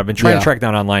line that I've been trying to track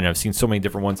down online. I've seen so many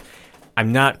different ones.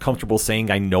 I'm not comfortable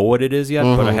saying I know what it is yet,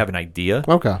 but I have an idea.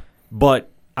 Okay.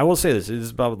 But I will say this. It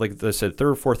is about, like I said,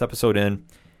 3rd or 4th episode in.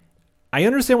 I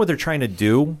understand what they're trying to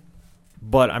do,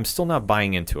 but I'm still not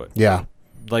buying into it. Yeah.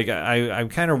 Like, I'm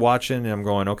kind of watching, and I'm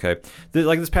going, okay.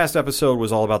 Like, this past episode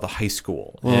was all about the high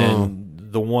school, and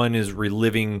the one is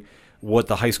reliving what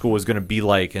the high school was going to be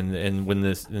like, and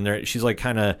when she's like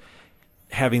kind of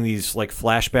having these like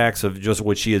flashbacks of just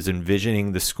what she is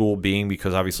envisioning the school being,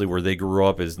 because obviously where they grew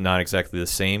up is not exactly the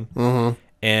same.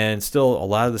 And still a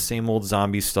lot of the same old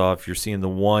zombie stuff. You're seeing the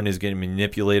one is getting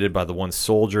manipulated by the one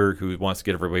soldier who wants to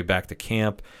get everybody back to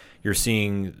camp. You're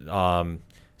seeing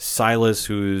Silas,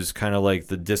 who's kind of like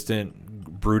the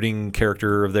distant, brooding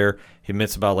character of there. He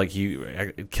admits about like he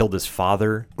killed his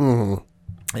father.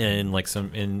 and like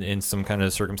some in some kind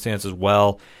of circumstance as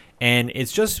well. And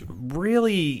it's just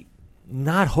really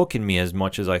not hooking me as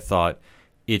much as I thought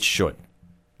it should.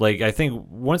 Like, I think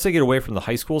once I get away from the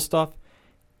high school stuff,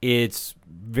 it's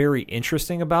very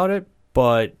interesting about it,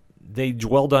 but they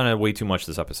dwelled on it way too much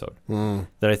this episode.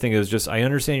 That I think it was just, I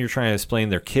understand you're trying to explain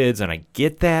their kids, and I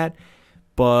get that,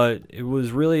 but it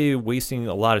was really wasting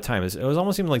a lot of time. It was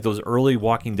almost even like those early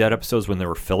Walking Dead episodes when they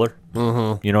were filler.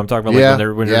 Mm-hmm. You know what I'm talking about? Yeah.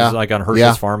 Like when they're like on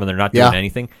Hershey's farm and they're not doing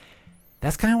anything.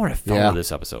 That's kind of what I felt with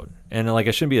this episode. And like,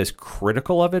 I shouldn't be as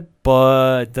critical of it,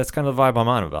 but that's kind of the vibe I'm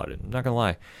on about it. I'm not going to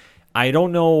lie. I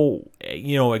don't know,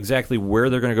 exactly where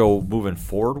they're going to go moving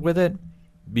forward with it,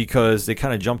 because they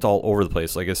kind of jumped all over the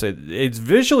place. Like I said, it's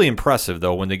visually impressive,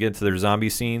 though, when they get to their zombie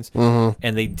scenes. Mm-hmm.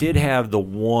 And they did have the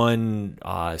one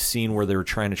scene where they were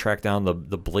trying to track down the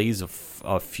Blaze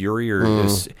of Fury, or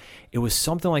it was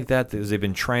something like that, because they've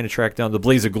been trying to track down the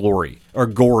Blaze of Glory, or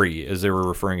Gory, as they were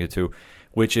referring it to,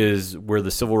 which is where the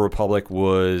Civil Republic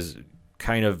was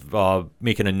kind of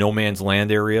making a no man's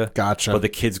land area. Gotcha. But the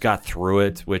kids got through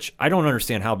it, which I don't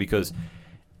understand how, because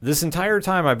this entire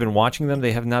time I've been watching them,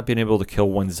 they have not been able to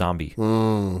kill one zombie.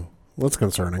 That's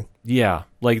concerning. Yeah.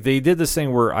 Like, they did this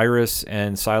thing where Iris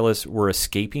and Silas were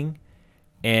escaping,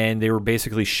 and they were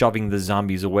basically shoving the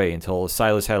zombies away until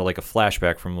Silas had like a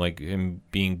flashback from like him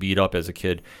being beat up as a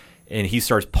kid, and he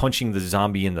starts punching the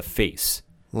zombie in the face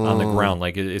on the ground.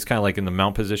 Like, it's kind of like in the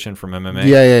mount position from MMA.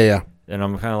 Yeah. And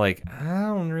I'm kind of like, I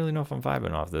don't really know if I'm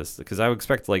vibing off this, because I would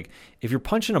expect, like, if you're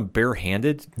punching them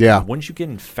barehanded, wouldn't you get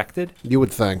infected? You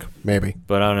would think, maybe.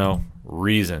 But I don't know.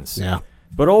 Reasons. Yeah.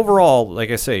 But overall,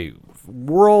 like I say,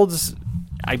 Worlds,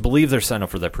 I believe they're setting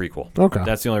up for that prequel. Okay.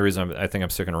 That's the only reason I think I'm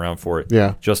sticking around for it.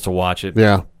 Yeah. Just to watch it.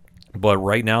 Yeah. But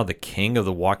right now, the king of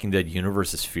the Walking Dead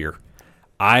universe is Fear.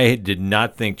 I did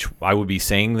not think I would be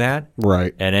saying that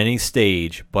right at any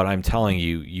stage, but I'm telling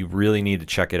you, you really need to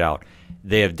check it out.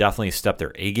 They have definitely stepped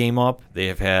their A game up. They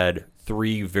have had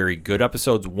 3 very good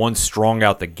episodes, 1 strong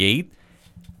out the gate,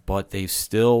 but they've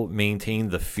still maintained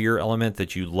the fear element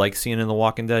that you like seeing in The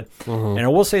Walking Dead. Mm-hmm. And I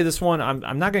will say this one,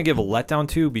 I'm not going to give a letdown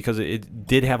to, because it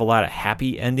did have a lot of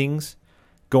happy endings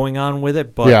going on with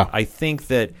it, but I think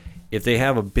that if they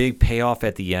have a big payoff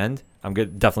at the end, I'm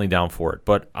definitely down for it.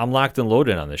 But I'm locked and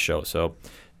loaded on this show, so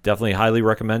definitely highly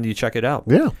recommend you check it out.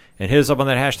 Yeah. And hit us up on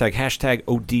that hashtag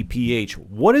ODPH.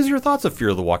 What is your thoughts of Fear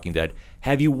of the Walking Dead?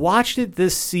 Have you watched it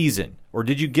this season, or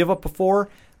did you give up before?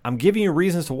 I'm giving you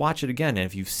reasons to watch it again. And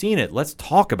if you've seen it, let's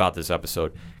talk about this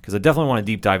episode, because I definitely want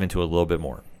to deep dive into it a little bit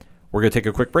more. We're going to take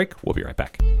a quick break. We'll be right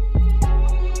back.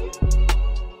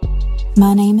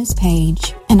 My name is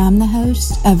Paige, and I'm the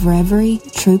host of Reverie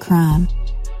True Crime.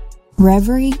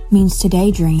 Reverie means to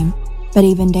daydream, but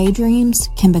even daydreams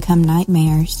can become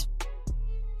nightmares.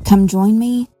 Come join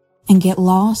me and get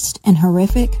lost in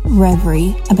horrific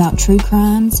reverie about true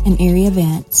crimes and eerie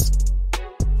events.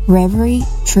 Reverie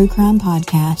True Crime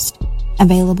Podcast,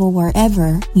 available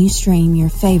wherever you stream your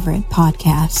favorite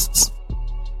podcasts.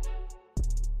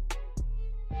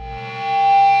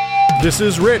 This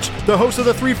is Rich, the host of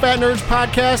the 3 Fat Nerds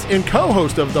podcast and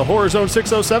co-host of the Horror Zone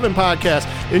 607 podcast,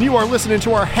 and you are listening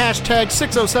to our hashtag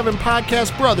 607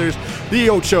 podcast brothers, the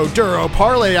Ocho Duro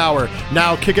Parlay Hour.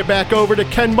 Now kick it back over to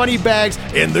Ken Moneybags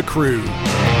and the crew.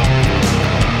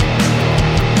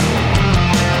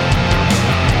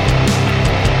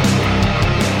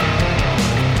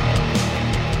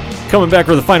 Coming back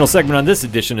for the final segment on this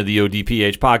edition of the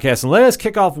ODPH podcast, and let us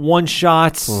kick off one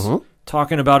shots.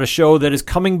 Talking about a show that is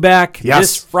coming back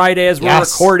this Friday as we're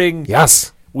recording.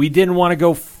 Yes. We didn't want to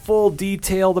go full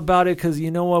detailed about it, because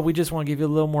you know what? We just want to give you a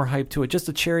little more hype to it. Just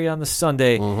a cherry on the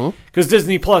sundae. Because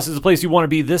Disney Plus is the place you want to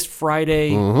be this Friday.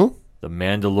 The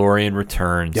Mandalorian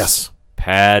returns. Yes.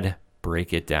 Pad,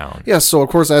 break it down. Yes, so of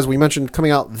course, as we mentioned,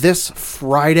 coming out this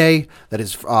Friday, that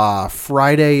is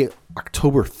Friday,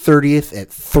 October 30th at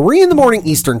 3 in the morning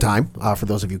Eastern time, for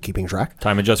those of you keeping track.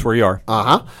 Time adjust where you are.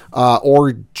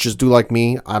 Or just do like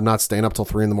me. I'm not staying up till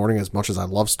 3 in the morning. As much as I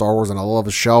love Star Wars and I love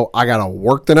the show, I got to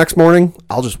work the next morning.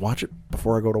 I'll just watch it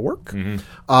before I go to work.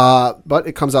 But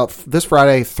it comes out this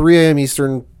Friday, 3 a.m.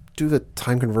 Eastern. Do the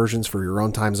time conversions for your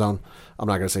own time zone. I'm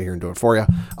not going to sit here and do it for you.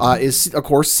 Is, of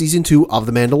course, Season 2 of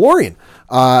The Mandalorian.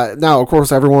 Now, of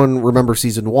course, everyone remembers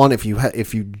Season 1. If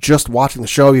you just watching the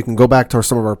show, you can go back to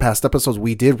some of our past episodes.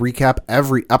 We did recap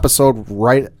every episode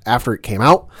right after it came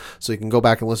out, so you can go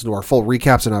back and listen to our full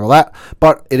recaps and all that.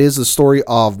 But it is the story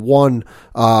of one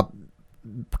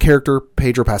character,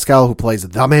 Pedro Pascal, who plays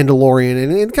the Mandalorian,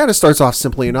 and it kind of starts off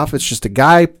simply enough. It's just a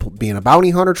guy being a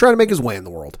bounty hunter trying to make his way in the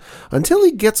world until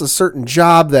he gets a certain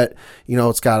job that,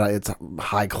 it's it's a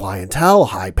high clientele,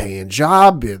 high paying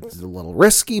job. It's a little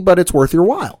risky, but it's worth your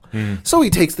while. So he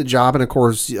takes the job, and of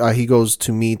course he goes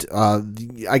to meet,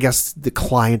 I guess the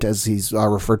client, as he's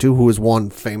referred to, who is one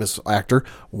famous actor,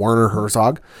 Werner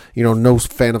Herzog. No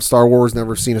fan of Star Wars,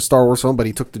 never seen a Star Wars film, but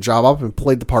he took the job up and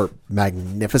played the part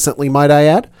magnificently, might I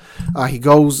add. He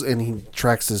goes and he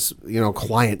tracks this,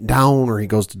 client down, or he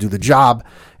goes to do the job,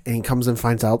 and he comes and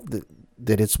finds out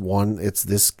that it's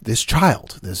this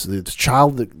child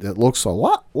that looks a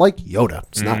lot like Yoda.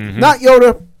 It's not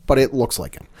Yoda, but it looks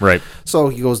like him. Right. So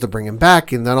he goes to bring him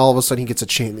back, and then all of a sudden he gets a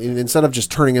chain. Instead of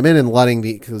just turning him in and letting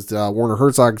because Werner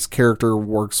Herzog's character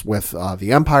works with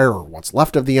the Empire, or what's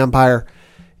left of the Empire,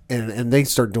 and they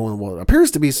start doing what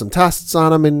appears to be some tests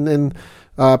on him, and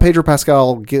Pedro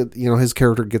Pascal his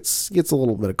character gets a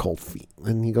little bit of cold feet,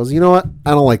 and he goes, you know what,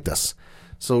 I don't like this.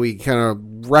 So he kind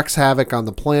of wreaks havoc on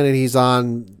the planet he's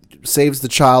on, saves the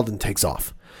child, and takes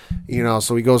off.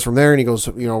 So he goes from there, and he goes,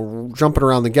 jumping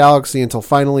around the galaxy until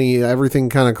finally everything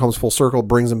kind of comes full circle,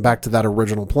 brings him back to that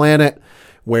original planet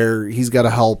where he's got to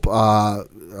help,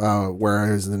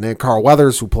 whereas the name Carl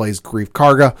Weathers, who plays Greef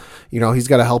Karga, he's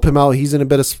got to help him out. He's in a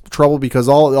bit of trouble because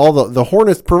all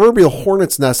the proverbial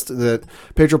hornet's nest that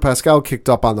Pedro Pascal kicked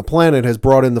up on the planet has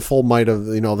brought in the full might of,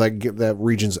 that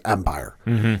region's empire,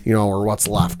 or what's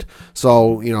left.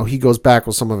 So, he goes back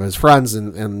with some of his friends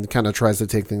and kind of tries to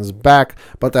take things back,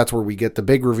 but that's where we get the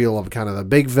big reveal of kind of the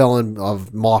big villain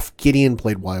of Moff Gideon,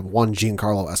 played by one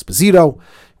Giancarlo Esposito.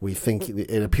 We think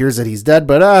it appears that he's dead,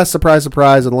 but surprise,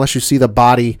 surprise, unless you see the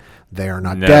body, they are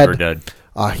not Never dead.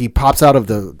 He pops out of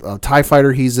the TIE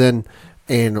fighter he's in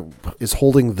and is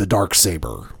holding the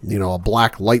Darksaber, a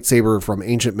black lightsaber from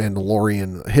ancient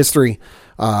Mandalorian history.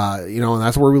 And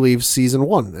that's where we leave season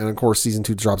 1. And of course, season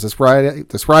 2 drops this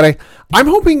Friday. I'm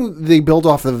hoping they build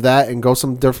off of that and go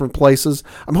some different places.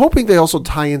 I'm hoping they also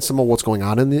tie in some of what's going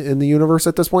on in the universe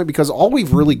at this point, because all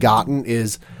we've really gotten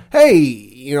is, hey,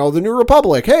 the New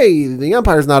Republic. Hey, the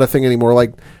Empire's not a thing anymore.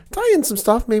 Like, tie in some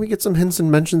stuff, maybe get some hints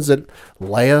and mentions that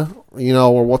Leia,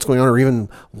 or what's going on, or even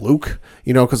Luke,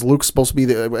 because Luke's supposed to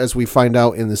be, as we find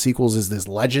out in the sequels, is this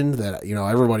legend that,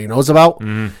 everybody knows about.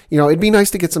 It'd be nice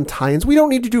to get some tie-ins. We don't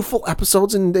need to do full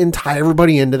episodes and tie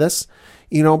everybody into this,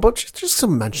 but just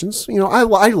some mentions. I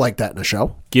like that in a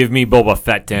show. Give me Boba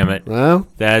Fett, damn it. Well,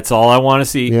 that's all I want to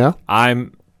see. Yeah.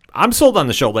 I'm sold on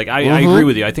the show. Like, I agree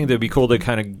with you. I think that'd be cool to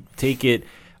kind of take it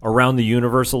around the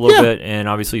universe a little bit, and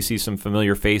obviously see some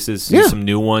familiar faces, see some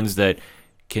new ones that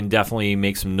can definitely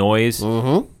make some noise.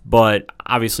 But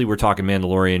obviously we're talking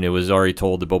Mandalorian. It was already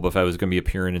told that Boba Fett was going to be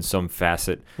appearing in some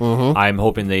facet. I'm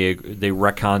hoping they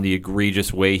retcon the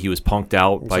egregious way he was punked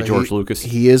out by George Lucas.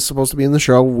 He is supposed to be in the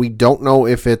show. We don't know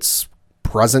if it's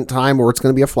present time or it's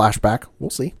going to be a flashback. We'll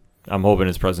see. I'm hoping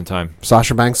it's present time.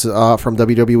 Sasha Banks from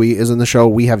WWE is in the show.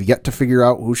 We have yet to figure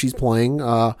out who she's playing.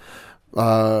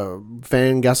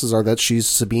 Fan guesses are that she's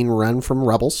Sabine Wren from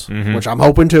Rebels, which I'm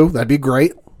hoping to. That'd be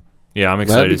great. Yeah, I'm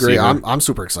excited. That'd be great. To see her. I'm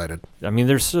super excited. I mean,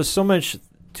 there's just so much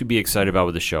to be excited about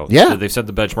with the show. Yeah, they've set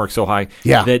the benchmark so high.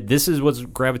 Yeah, that this is what's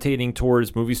gravitating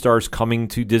towards movie stars coming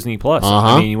to Disney Plus.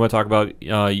 I mean, you want to talk about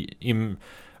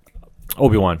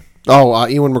Obi-Wan?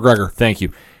 Ewan McGregor. Thank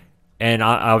you. And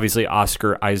obviously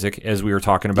Oscar Isaac, as we were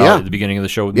talking about at the beginning of the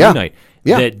show with Moon Knight.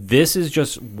 That this is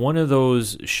just one of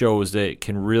those shows that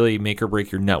can really make or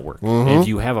break your network. And if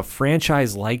you have a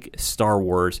franchise like Star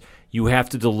Wars, you have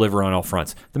to deliver on all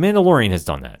fronts. The Mandalorian has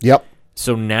done that. Yep.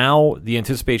 So now the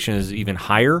anticipation is even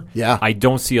higher. Yeah. I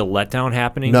don't see a letdown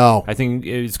happening. No. I think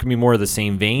it's going to be more of the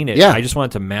same vein. I just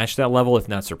want it to match that level, if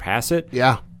not surpass it.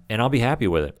 Yeah. And I'll be happy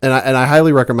with it. And I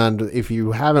highly recommend, if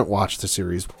you haven't watched the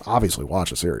series, obviously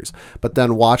watch the series, but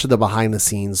then watch the behind the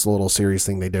scenes little series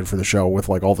thing they did for the show with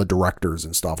like all the directors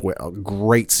and stuff. A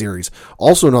great series.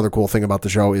 Also, another cool thing about the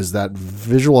show is that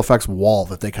visual effects wall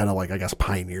that they kind of like, I guess,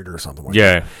 pioneered or something like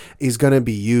that is going to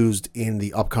be used in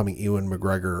the upcoming Ewan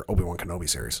McGregor Obi-Wan Kenobi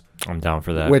series. I'm down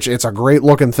for that. Which it's a great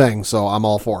looking thing, so I'm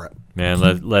all for it. Man,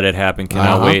 let it happen.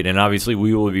 Cannot wait. And obviously,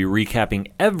 we will be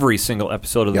recapping every single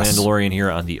episode of The Mandalorian here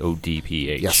on the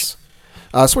ODPH. Yes.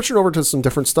 Switching over to some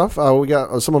different stuff, we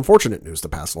got some unfortunate news to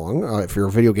pass along. If you're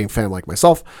a video game fan like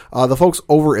myself, the folks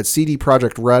over at CD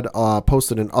Projekt Red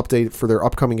posted an update for their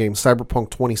upcoming game Cyberpunk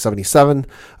 2077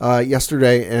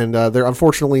 yesterday, and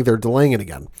unfortunately they're delaying it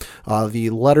again. The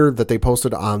letter that they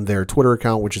posted on their Twitter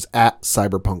account, which is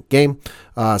 @CyberpunkGame,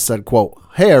 said, quote,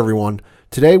 "Hey everyone.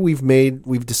 Today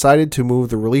we've decided to move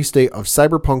the release date of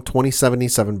Cyberpunk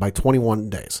 2077 by 21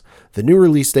 days. The new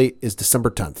release date is December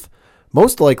 10th.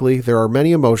 Most likely, there are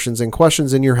many emotions and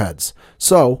questions in your heads.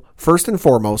 So, first and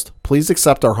foremost, please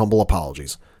accept our humble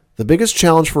apologies. The biggest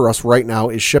challenge for us right now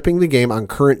is shipping the game on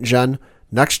current gen,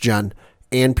 next gen,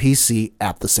 and PC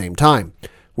at the same time,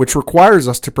 which requires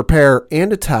us to prepare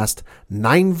and to test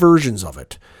 9 versions of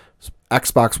it.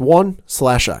 Xbox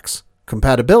One/X,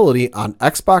 compatibility on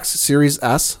Xbox Series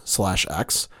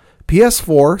S/X,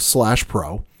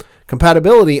 PS4/Pro,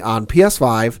 compatibility on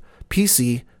PS5,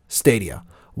 PC, Stadia,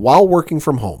 while working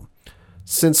from home.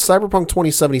 Since Cyberpunk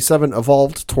 2077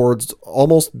 evolved towards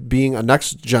almost being a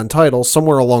next-gen title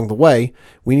somewhere along the way,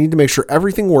 we need to make sure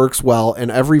everything works well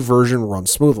and every version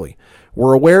runs smoothly.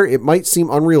 We're aware it might seem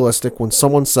unrealistic when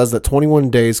someone says that 21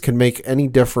 days can make any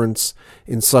difference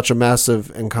in such a massive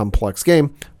and complex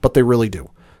game, but they really do.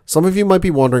 Some of you might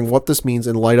be wondering what this means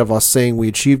in light of us saying we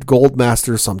achieved Gold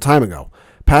Master some time ago.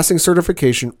 Passing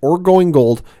certification or going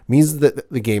gold means that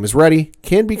the game is ready,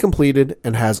 can be completed,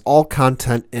 and has all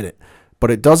content in it, but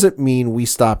it doesn't mean we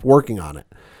stop working on it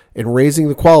and raising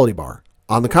the quality bar.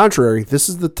 On the contrary, this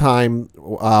is the time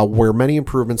where many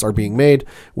improvements are being made,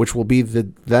 which will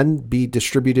then be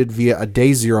distributed via a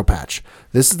day 0 patch.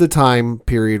 This is the time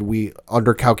period we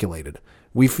undercalculated.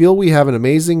 We feel we have an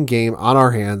amazing game on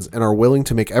our hands and are willing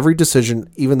to make every decision,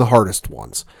 even the hardest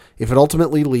ones, if it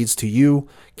ultimately leads to you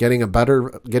getting a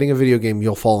video game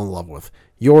you'll fall in love with.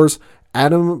 Yours,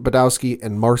 Adam Badowski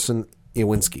and Marcin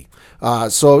Iwinski.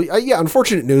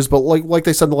 Unfortunate news, but like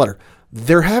they said in the letter,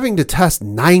 they're having to test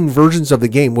 9 versions of the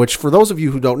game, which for those of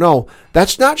you who don't know,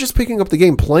 that's not just picking up the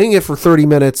game, playing it for 30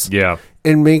 minutes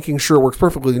and making sure it works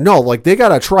perfectly. No, they got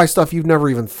to try stuff you've never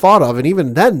even thought of. And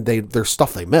even then there's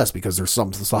stuff they miss because there's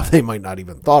some stuff they might not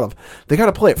even thought of. They got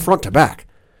to play it front to back.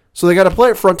 So they got to play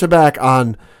it front to back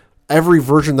on every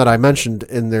version that I mentioned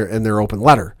in their open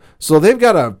letter. So they've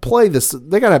got to play this.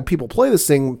 They got to have people play this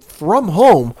thing from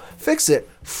home, fix it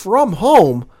from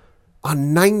home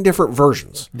on 9 different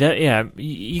versions.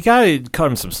 You got to cut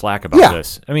them some slack about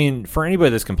this. I mean, for anybody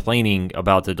that's complaining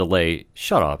about the delay,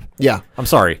 shut up. Yeah. I'm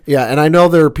sorry. Yeah, and I know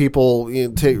there are people,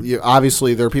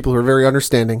 obviously there are people who are very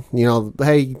understanding.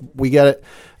 Hey, we get it.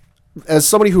 As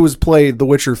somebody who has played The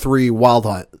Witcher 3 Wild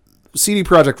Hunt, CD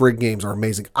Projekt Red games are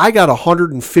amazing. I got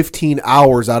 115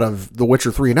 hours out of The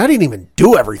Witcher 3, and I didn't even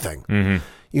do everything. Mm-hmm.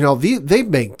 They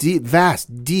make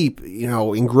deep,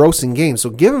 engrossing games. So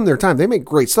give them their time. They make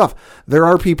great stuff. There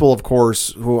are people, of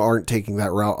course, who aren't taking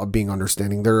that route of being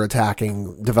understanding. They're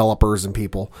attacking developers and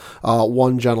people.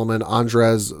 One gentleman,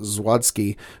 Andrzej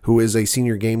Zwodzki, who is a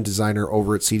senior game designer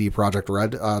over at CD Projekt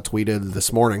Red, tweeted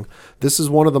this morning, "This is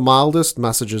one of the mildest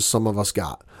messages some of us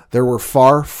got. There were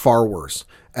far, far worse.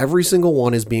 Every single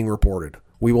one is being reported.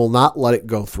 We will not let it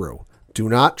go through. Do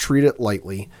not treat it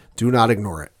lightly. Do not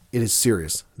ignore it. It is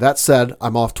serious. That said,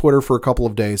 I'm off Twitter for a couple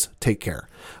of days. Take care."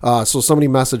 So somebody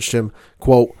messaged him,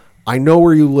 quote, "I know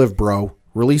where you live, bro.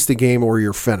 Release the game or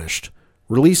you're finished.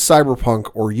 Release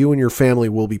Cyberpunk or you and your family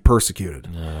will be persecuted.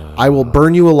 I will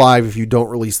burn you alive if you don't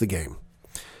release the game."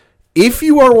 If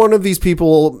you are one of these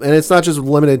people, and it's not just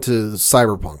limited to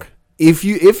Cyberpunk, if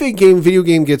a video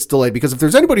game gets delayed, because if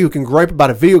there's anybody who can gripe about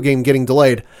a video game getting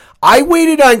delayed, I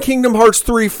waited on Kingdom Hearts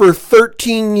 3 for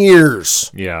 13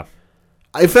 years. Yeah.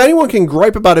 If anyone can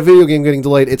gripe about a video game getting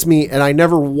delayed, it's me, and I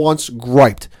never once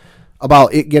griped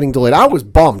about it getting delayed. I was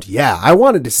bummed, yeah. I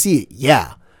wanted to see it,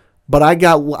 yeah. But I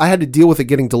had to deal with it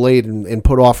getting delayed and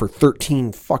put off for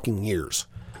 13 fucking years.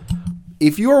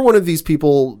 If you are one of these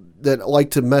people that like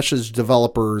to message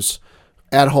developers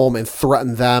at home and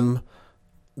threaten them,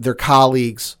 their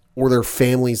colleagues, or their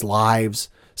families' lives,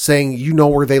 saying, you know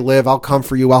where they live, I'll come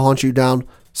for you, I'll hunt you down,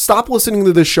 stop listening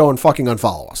to this show and fucking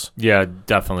unfollow us. Yeah,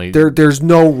 definitely. There's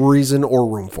no reason or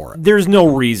room for it. There's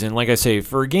no reason, like I say,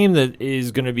 for a game that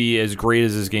is going to be as great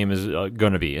as this game is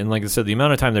going to be. And like I said, the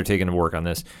amount of time they're taking to work on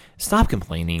this, stop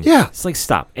complaining. Yeah. It's like,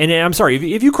 stop. And I'm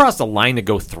sorry, if you cross the line to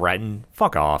go threaten,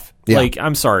 fuck off. Yeah.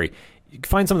 I'm sorry.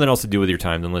 Find something else to do with your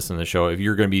time than listen to the show. If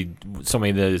you're going to be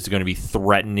somebody that is going to be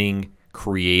threatening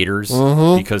creators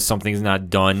because something's not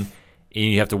done and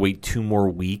you have to wait 2 more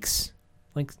weeks,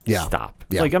 stop.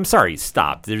 Yeah. I'm sorry,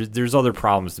 stop. There's other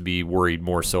problems to be worried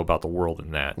more so about the world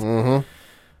than that.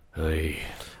 Hey.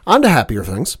 On to happier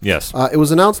things. Yes. It was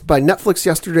announced by Netflix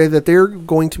yesterday that they're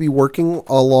going to be working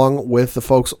along with the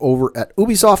folks over at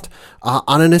Ubisoft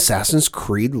on an Assassin's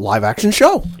Creed live-action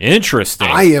show. Interesting.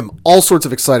 I am all sorts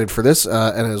of excited for this,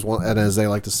 and as they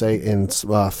like to say in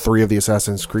 3 of the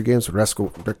Assassin's Creed games,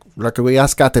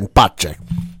 Requiescat in pace,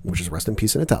 which is rest in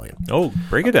peace in Italian. Oh,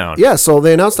 break it down. Yeah, so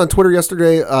they announced on Twitter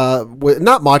yesterday,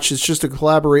 not much, it's just a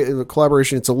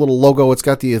collaboration. It's a little logo. It's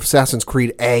got the Assassin's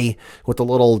Creed A with the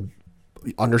little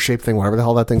undershaped thing, whatever the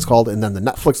hell that thing's called, and then the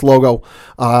Netflix logo.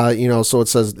 So it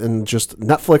says in just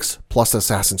Netflix plus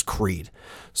Assassin's Creed.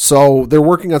 So they're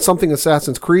working on something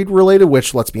Assassin's Creed related,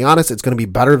 which, let's be honest, it's going to be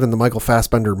better than the Michael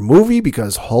Fassbender movie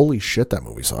because holy shit, that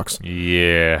movie sucks.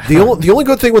 Yeah. The only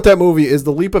good thing with that movie is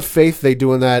the leap of faith they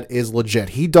do in that is legit.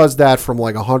 He does that from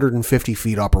like 150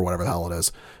 feet up or whatever the hell it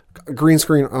is. Green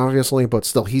screen, obviously, but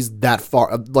still, he's that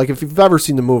far. Like, if you've ever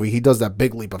seen the movie, he does that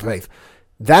big leap of faith.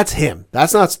 That's him.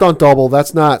 That's not stunt double.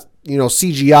 That's not,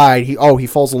 CGI. He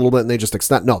falls a little bit and they just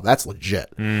extend. No, that's legit.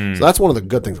 So that's one of the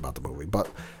good things about the movie. But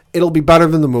it'll be better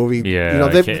than the movie. Yeah,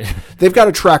 they've got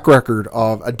a track record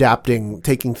of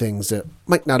taking things that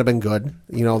might not have been good,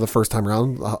 the first time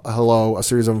around. Hello, A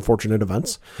Series of Unfortunate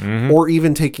Events, or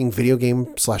even taking video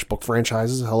game / book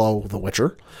franchises. Hello, The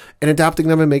Witcher, and adapting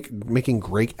them and making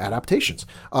great adaptations.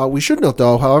 We should note,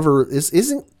 though, however, this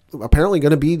isn't apparently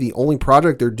going to be the only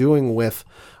project they're doing with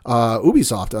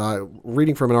Ubisoft.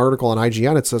 Reading from an article on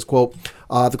IGN, it says, quote,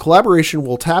 the collaboration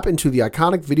will tap into the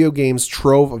iconic video games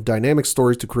trove of dynamic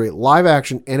stories to create live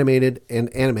action, animated, and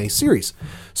anime series.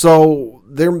 So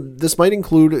this might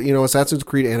include, Assassin's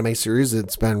Creed anime series.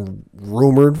 It's been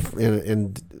rumored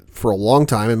for a long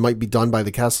time and might be done by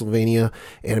the Castlevania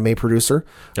anime producer.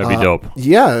 That'd be dope.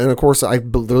 Yeah. And of course, I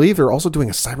believe they're also doing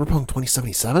a Cyberpunk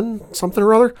 2077, something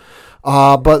or other.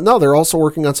 But no, they're also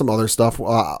working on some other stuff.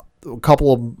 A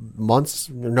couple of months,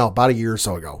 about a year or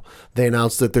so ago, they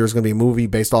announced that there's going to be a movie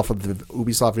based off of the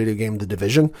Ubisoft video game The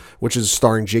Division, which is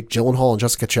starring Jake Gyllenhaal and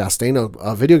Jessica Chastain,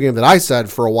 a video game that I said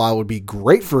for a while would be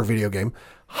great for a video game.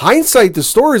 Hindsight, the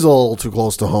story's a little too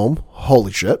close to home.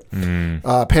 Holy shit.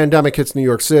 Pandemic hits New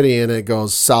York City and it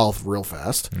goes south real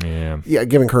fast. Yeah,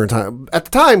 given current time. At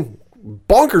the time,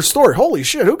 bonkers story. Holy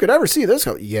shit, who could ever see this?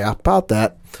 Yeah, about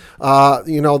that.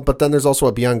 But then there's also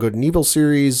a Beyond Good and Evil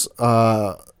series,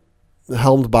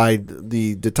 helmed by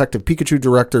the Detective Pikachu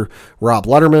director Rob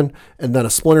Letterman, and then a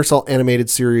Splinter Cell animated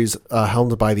series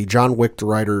helmed by the John Wick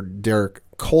director Derek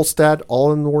Kolstad,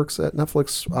 all in the works at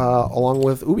Netflix, along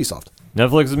with Ubisoft.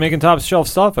 Netflix is making top shelf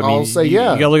stuff. I mean, I'll say,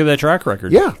 yeah. You got to look at that track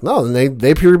record. Yeah, no, and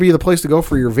they appear to be the place to go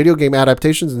for your video game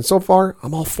adaptations, and so far,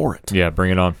 I'm all for it. Yeah, bring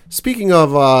it on. Speaking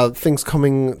of things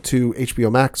coming to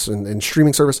HBO Max and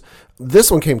streaming service,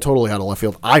 this one came totally out of left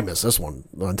field. I missed this one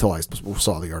until I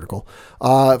saw the article.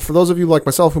 For those of you like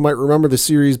myself who might remember the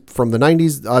series from the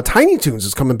 90s, Tiny Toons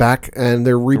is coming back, and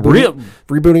they're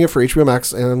rebooting it for HBO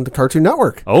Max and the Cartoon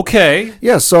Network. Okay.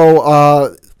 Yeah,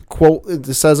 so... quote, it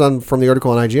says from the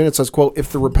article on IGN, it says, quote, if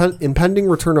the impending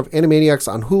return of Animaniacs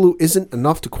on Hulu isn't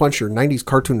enough to quench your 90s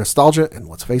cartoon nostalgia, and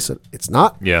let's face it, it's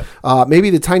not, maybe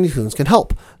the Tiny Toons can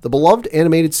help. The beloved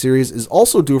animated series is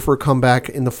also due for a comeback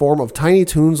in the form of Tiny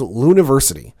Toons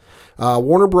Looniversity.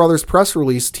 Warner Brothers press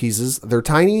release teases, they're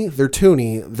tiny, they're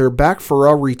toony, they're back for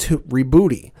a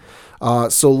rebooty.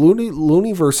 So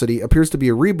Looniversity appears to be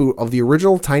a reboot of the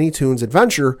original Tiny Toons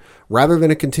adventure rather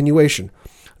than a continuation.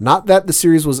 Not that the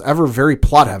series was ever very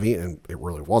plot heavy, and it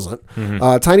really wasn't.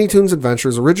 Tiny Toons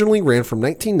Adventures originally ran from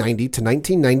 1990 to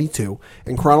 1992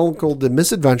 and chronicled the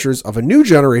misadventures of a new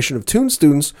generation of Toon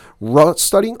students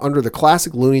studying under the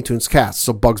classic Looney Tunes cast.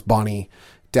 So Bugs Bunny,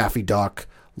 Daffy Duck,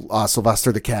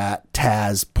 Sylvester the Cat,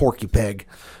 Taz, Porky Pig.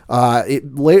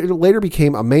 It later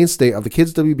became a mainstay of the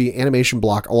Kids WB animation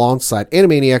block alongside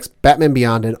Animaniacs, Batman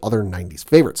Beyond, and other 90s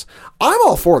favorites. I'm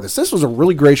all for this. This was a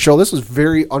really great show. This was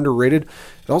very underrated.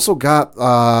 It also got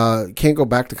Can't Go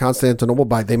Back to Constantinople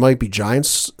by They Might Be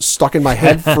Giants stuck in my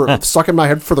head for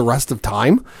the rest of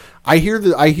time. I hear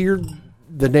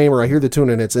the name or I hear the tune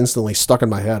and it's instantly stuck in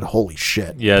my head. Holy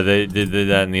shit. Yeah, they did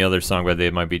that in the other song, but They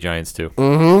Might Be Giants too.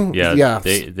 Yeah.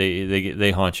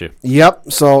 They haunt you.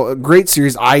 Yep. So a great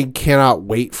series. I cannot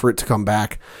wait for it to come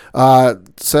back.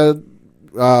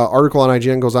 Article on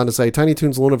IGN goes on to say Tiny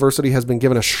Toons Looniversity has been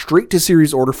given a straight to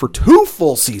series order for 2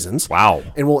 full seasons. Wow.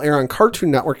 And will air on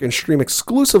Cartoon Network and stream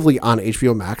exclusively on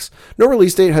HBO Max. No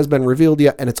release date has been revealed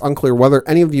yet, and it's unclear whether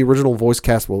any of the original voice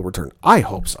cast will return. I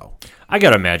hope so. I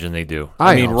gotta imagine they do.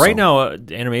 I mean, right now,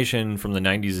 animation from the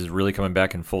 90s is really coming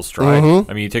back in full stride.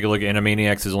 I mean, you take a look at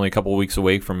Animaniacs is only a couple of weeks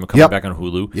away from coming back on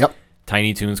Hulu. Yep.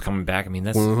 Tiny Toons coming back. I mean,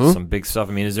 that's some big stuff.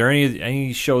 I mean, is there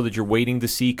any show that you're waiting to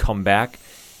see come back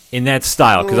in that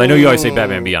style? Because I know you always say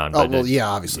Batman Beyond. But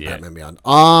obviously Batman Beyond.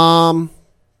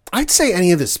 I'd say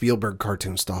any of the Spielberg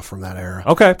cartoon stuff from that era.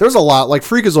 Okay. There's a lot. Like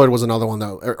Freakazoid was another one,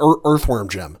 though. Earthworm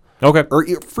Jim. Okay. Or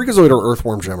Freakazoid or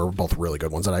Earthworm Jim are both really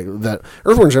good ones. That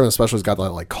Earthworm Jim especially has got that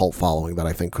like cult following that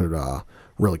I think could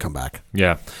really come back.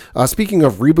 Yeah. Speaking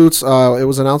of reboots, it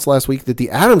was announced last week that the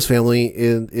Addams Family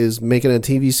is making a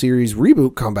TV series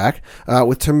reboot comeback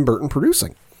with Tim Burton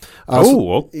producing.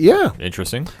 Yeah.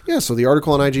 Interesting. Yeah, so the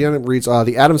article on IGN reads,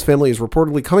 the Addams Family is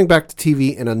reportedly coming back to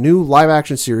TV in a new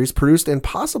live-action series produced and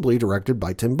possibly directed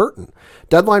by Tim Burton.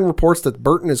 Deadline reports that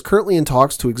Burton is currently in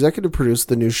talks to executive produce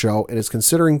the new show and is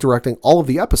considering directing all of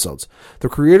the episodes. The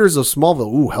creators of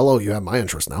Smallville, hello, you have my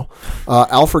interest now,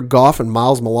 Alfred Goff and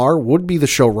Miles Millar would be the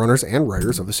showrunners and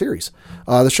writers of the series.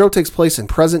 The show takes place in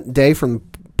present day from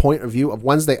point of view of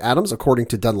Wednesday Addams, according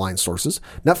to Deadline sources.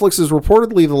 Netflix is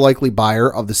reportedly the likely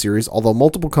buyer of the series, although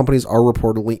multiple companies are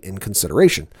reportedly in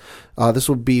consideration. This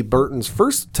would be Burton's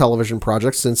first television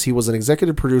project since he was an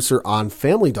executive producer on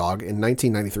Family Dog in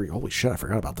 1993. Holy shit, I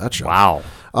forgot about that show. Wow.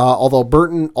 Although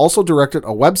Burton also directed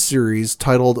a web series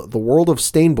titled The World of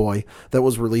Stainboy that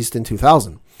was released in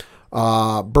 2000.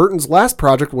 Burton's last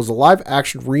project was a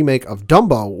live-action remake of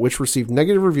Dumbo, which received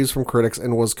negative reviews from critics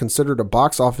and was considered a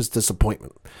box office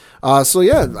disappointment. So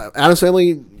yeah, Addams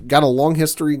Family got a long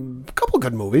history, a couple of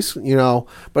good movies,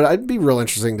 but it'd be real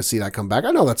interesting to see that come back.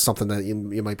 I know that's something that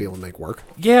you might be able to make work.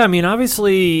 Yeah, I mean,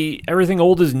 obviously, everything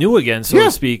old is new again, so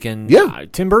to speak, and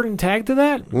Tim Burton tagged to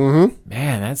that? Mm-hmm.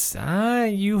 Man, that's,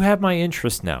 you have my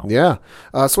interest now. Yeah.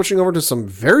 Switching over to some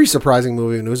very surprising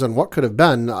movie news on what could have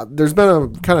been, there's been a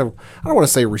kind of, I don't want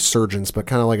to say resurgence, but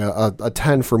kind of like a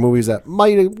 10 for movies that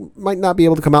might not be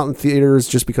able to come out in theaters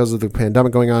just because of the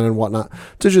pandemic going on and whatnot,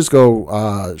 to just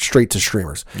go straight to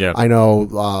streamers. Yeah. I know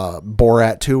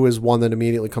Borat 2 is one that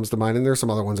immediately comes to mind, and there's some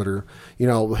other ones that are,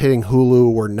 hitting Hulu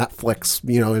or Netflix,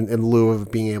 in lieu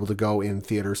of being able to go in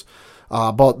theaters.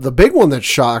 But the big one that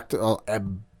shocked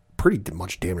pretty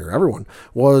much damn near everyone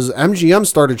was MGM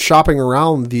started shopping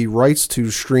around the rights to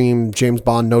stream James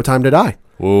Bond No Time to Die.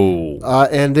 Whoa.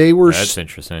 And that's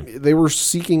interesting. They were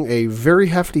seeking a very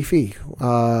hefty fee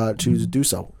to do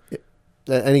so.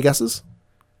 Any guesses?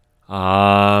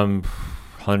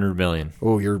 100 million.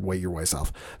 Oh, you're way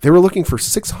south. They were looking for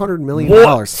 $600 million.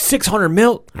 What? 600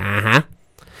 mil? Uh-huh.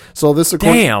 So this,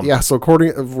 damn. Yeah. So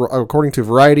according to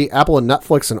Variety, Apple and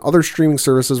Netflix and other streaming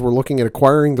services were looking at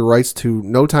acquiring the rights to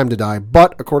No Time to Die,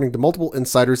 but according to multiple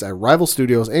insiders at rival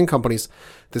studios and companies,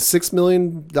 the $6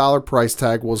 million price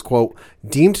tag was, quote,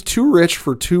 deemed too rich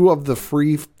for two of the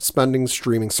free spending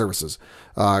streaming services,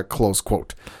 close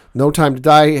quote. No Time to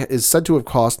Die is said to have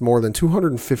cost more than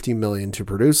 $250 million to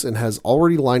produce and has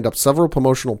already lined up several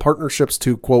promotional partnerships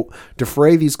to, quote,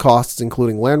 defray these costs,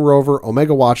 including Land Rover,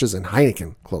 Omega Watches, and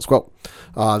Heineken, close quote.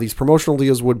 These promotional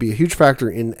deals would be a huge factor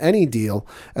in any deal,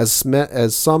 as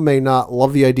some may not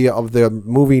love the idea of the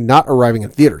movie not arriving in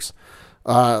theaters.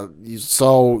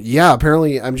 So yeah,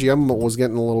 apparently MGM was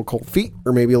getting a little cold feet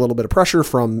or maybe a little bit of pressure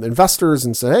from investors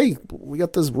and said, hey, we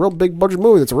got this real big budget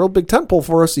movie that's a real big tentpole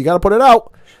for us, so you got to put it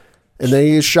out. And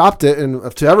they shopped it,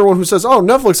 and to everyone who says, oh,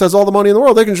 Netflix has all the money in the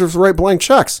world, they can just write blank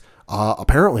checks.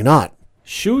 Apparently not.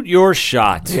 Shoot your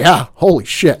shot. Yeah, holy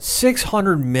shit.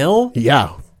 600 mil?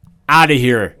 Yeah. Out of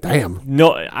here. Damn.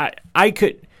 No, I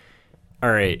could.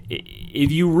 All right.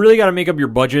 If you really got to make up your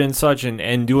budget and such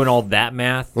and doing all that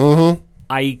math,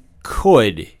 I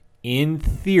could, in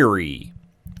theory,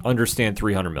 understand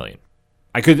 300 million.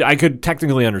 I could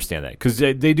technically understand that because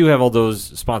they do have all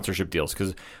those sponsorship deals.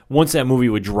 Because once that movie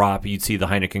would drop, you'd see the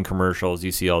Heineken commercials.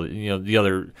 You see all the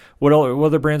other what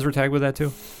other brands were tagged with that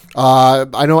too.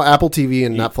 I know Apple TV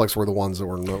and Netflix were the ones that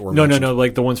were no,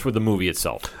 like the ones for the movie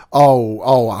itself. Oh,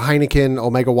 Heineken,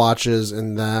 Omega Watches,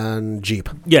 and then Jeep.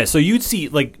 Yeah, so you'd see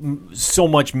like so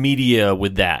much media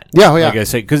with that. Yeah, yeah. Like I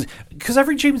say, because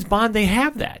every James Bond they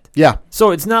have that. Yeah.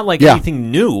 So it's not like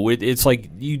anything new. It's like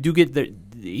you do get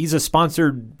he's a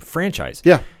sponsored franchise.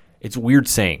 Yeah. It's weird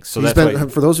saying. So he's that's why,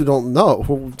 for those who don't know,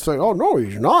 who say, "Oh no,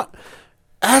 he's not."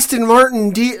 Aston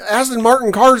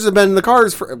Martin cars have been the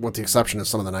cars, for, with the exception of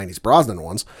some of the 90s Brosnan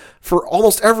ones, for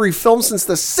almost every film since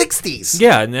the 60s.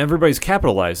 Yeah, and everybody's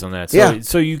capitalized on that. So, yeah.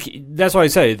 So that's why I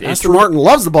said Aston Martin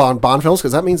loves the Bond films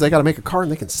because that means they got to make a car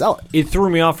and they can sell it. It threw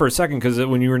me off for a second because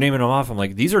when you were naming them off, I'm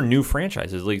like, these are new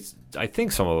franchises. At least I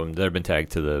think some of them that have been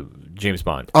tagged to the James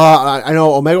Bond. I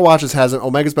know Omega Watches hasn't.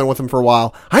 Omega's been with them for a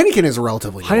while. Heineken is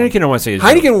relatively new. Heineken, I want to say is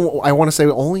Heineken. I want to say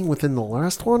only within the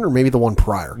last one, or maybe the one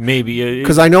prior. Maybe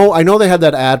because I know they had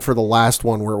that ad for the last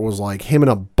one where it was like him in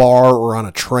a bar or on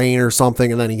a train or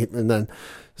something, and then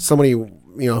somebody,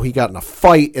 he got in a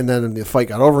fight, and then the fight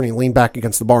got over, and he leaned back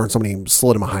against the bar, and somebody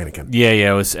slid him a Heineken. Yeah,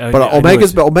 it was. But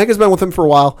Omega's been with him for a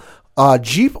while.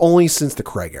 Jeep only since the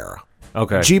Craig era.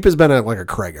 Okay. Jeep has been like a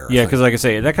Craig era. Yeah, because like I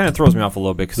say, that kind of throws me off a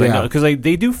little bit because I know because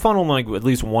they do funnel like at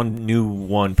least one new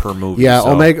one per movie. Yeah, so.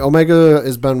 Omega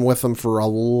has been with them for a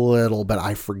little bit.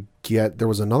 I forget there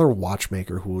was another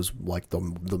watchmaker who was like the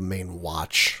main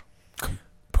watch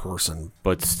person.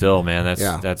 But still, man,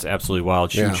 Yeah. that's absolutely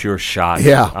wild. Shoot Yeah. your shot.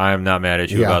 Yeah. I am not mad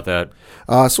at you Yeah. about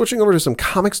that. Switching over to some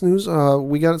comics news,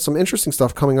 we got some interesting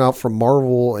stuff coming out from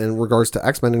Marvel in regards to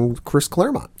X-Men and Chris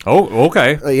Claremont. Oh,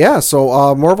 okay.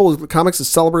 So Marvel Comics is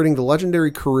celebrating the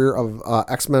legendary career of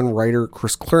X-Men writer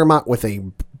Chris Claremont with a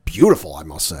beautiful, I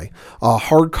must say,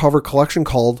 hardcover collection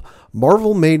called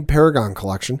Marvel Made Paragon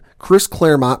Collection, Chris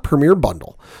Claremont Premiere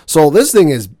Bundle. So this thing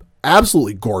is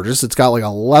absolutely gorgeous. It's got like a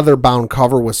leather-bound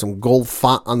cover with some gold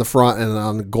font on the front and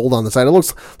on gold on the side. It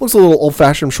looks a little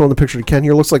old-fashioned. I'm showing the picture to Ken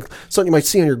here. It looks like something you might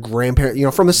see on your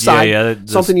grandparent, from the side. Yeah.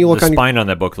 Something you look the on spine on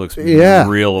that book looks your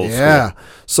real old yeah.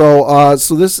 school.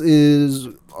 So this is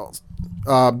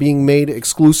being made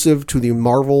exclusive to the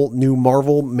new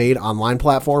Marvel Made online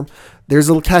platform. There's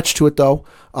a little catch to it, though.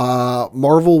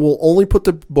 Marvel will only put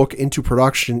the book into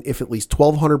production if at least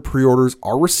 1,200 pre-orders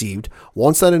are received.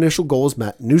 Once that initial goal is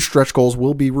met, new stretch goals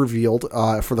will be revealed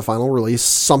for the final release.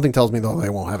 Something tells me, though, they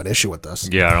won't have an issue with this.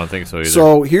 Yeah, I don't think so either.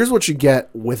 So here's what you get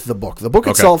with the book. The book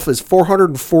itself is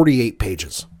 448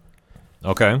 pages.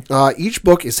 Okay. Each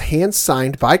book is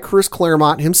hand-signed by Chris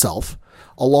Claremont himself,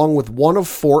 along with one of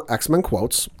 4 X-Men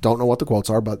quotes. Don't know what the quotes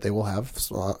are, but they will have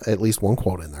at least one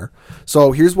quote in there.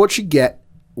 So here's what you get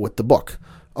with the book.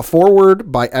 A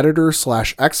foreword by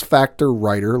editor/X Factor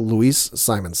writer Louise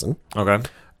Simonson. Okay.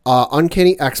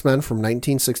 Uncanny X-Men from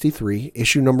 1963,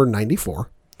 issue number 94.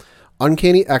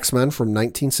 Uncanny X-Men from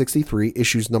 1963,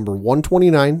 issues number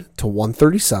 129 to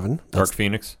 137. Dark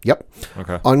Phoenix. Yep.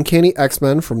 Okay. Uncanny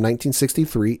X-Men from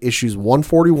 1963, issues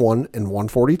 141 and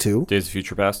 142. Days of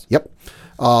Future Past. Yep.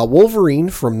 Wolverine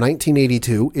from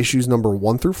 1982, issues number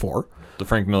 1 through 4. The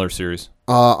Frank Miller series.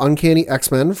 Uncanny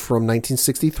X-Men from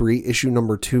 1963, issue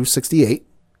number 268.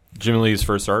 Jim Lee's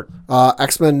first art.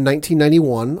 X-Men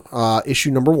 1991,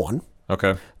 issue number 1.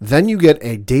 Okay. Then you get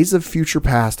a Days of Future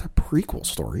Past prequel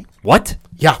story. What?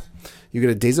 Yeah. You get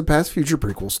a Days of Past Future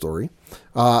prequel story.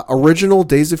 Original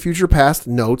Days of Future Past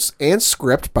notes and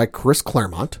script by Chris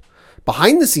Claremont.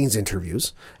 Behind the scenes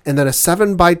interviews. And then a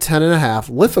 7x10.5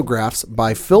 lithographs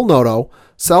by Phil Noto,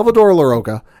 Salvador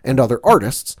Larroca, and other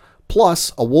artists.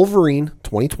 Plus a Wolverine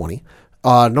 2020,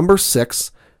 number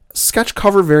 6, sketch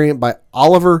cover variant by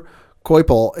Oliver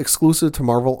Coipel, exclusive to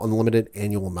Marvel Unlimited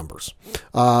annual members.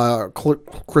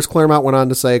 Chris Claremont went on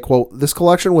to say, quote, "This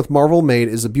collection with Marvel Made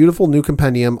is a beautiful new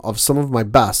compendium of some of my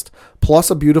best,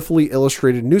 plus a beautifully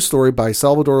illustrated new story by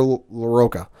Salvador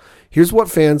Larroca. Here's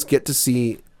what fans get to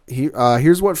see.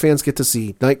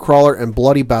 Nightcrawler and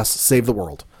Bloody Bess save the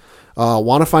world.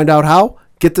 Want to find out how?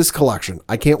 Get this collection.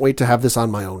 I can't wait to have this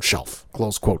on my own shelf."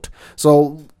 Close quote.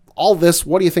 So all this,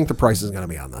 what do you think the price is going to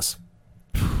be on this?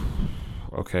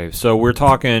 Okay, so we're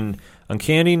talking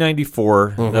Uncanny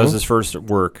 94. That was his first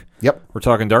work. Yep. We're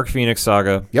talking Dark Phoenix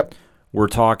Saga. Yep. We're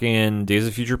talking Days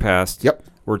of Future Past. Yep.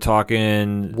 We're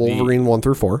talking Wolverine 1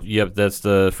 through 4. Yep, that's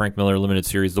the Frank Miller limited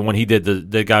series, the one he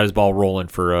did that got his ball rolling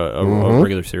for a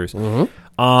regular series.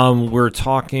 We're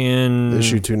talking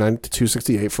Issue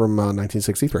 268 from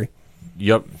 1963.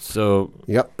 Yep. So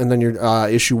Yep. And then your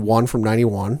issue 1 from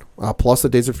 91, plus the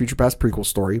Days of Future Past prequel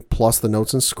story, plus the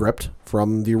notes and script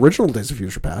from the original Days of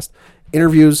Future Past,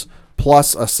 interviews,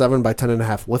 plus a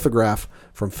 7x10.5 lithograph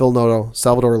from Phil Noto,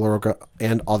 Salvador Larroca,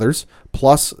 and others,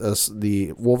 plus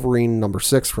the Wolverine number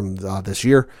 6 from this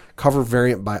year, cover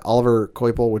variant by Oliver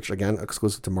Coipel, which again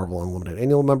exclusive to Marvel Unlimited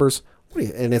annual members,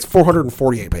 and it's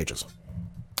 448 pages.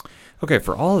 okay,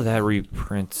 for all of that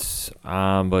reprints,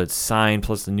 but signed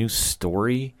plus the new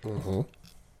story,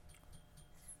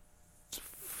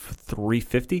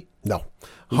 $350. No,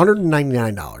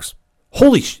 $199.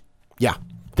 Holy Yeah.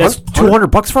 That's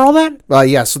 $200 for all that?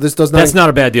 Yeah, so this does not... That's not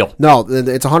a bad deal. No,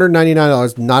 it's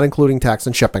 $199, not including tax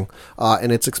and shipping.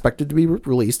 And it's expected to be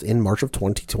released in March of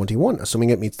 2021, assuming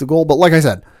it meets the goal. But like I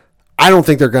said, I don't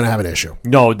think they're going to have an issue.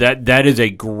 No, that is a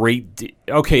great...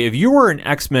 Okay, if you were an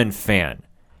X-Men fan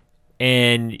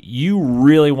and you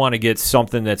really want to get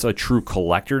something that's a true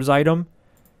collector's item,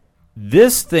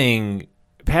 this thing...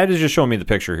 Pat is just showing me the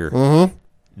picture here. Mm-hmm.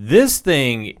 This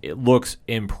thing, it looks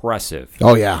impressive.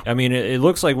 Oh, yeah. I mean, it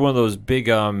looks like one of those big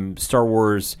Star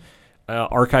Wars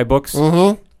archive books.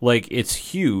 Mm-hmm. Like, it's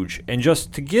huge. And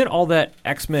just to get all that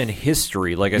X-Men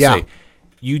history, like I say,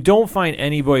 you don't find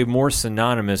anybody more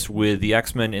synonymous with the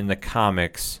X-Men in the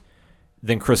comics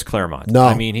than Chris Claremont. No.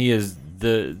 I mean, he is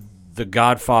the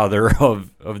godfather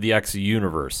of the X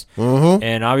universe. Mm-hmm.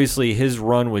 And obviously, his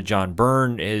run with John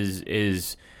Byrne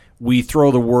is we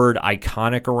throw the word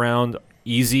iconic around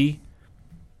easy.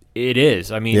 It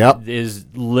is. I mean, it is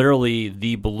literally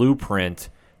the blueprint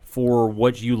for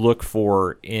what you look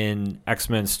for in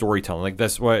X-Men storytelling. Like,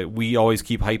 that's why we always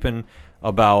keep hyping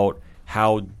about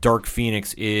how Dark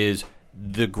Phoenix is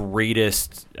the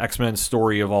greatest X-Men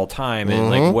story of all time, and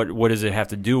like what does it have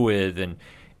to do with,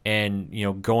 and you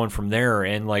know, going from there.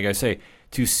 And like I say,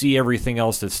 to see everything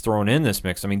else that's thrown in this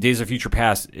mix. I mean, Days of Future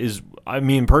Past is, I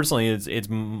mean, personally, it's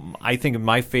I think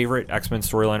my favorite X-Men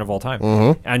storyline of all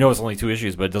time. I know it's only 2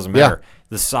 issues, but it doesn't matter.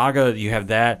 The saga, you have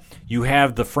that. You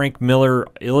have the Frank Miller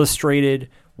illustrated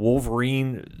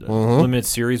Wolverine limited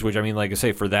series, which, I mean, like I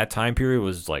say, for that time period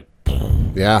was like,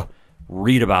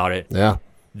 read about it. Yeah.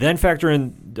 Then factor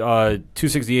in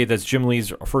 268, that's Jim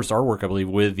Lee's first artwork, I believe,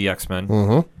 with the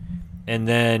X-Men. And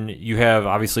then you have,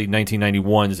 obviously,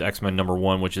 1991's X-Men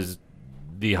 #1, which is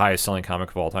the highest selling comic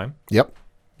of all time. Yep.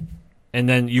 And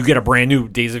then you get a brand new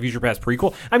Days of Future Past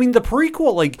prequel. I mean, the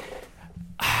prequel, like,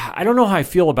 I don't know how I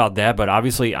feel about that, but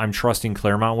obviously I'm trusting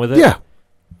Claremont with it. Yeah.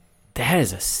 That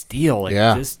is a steal. Like,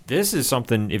 this is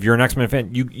something, if you're an X-Men fan,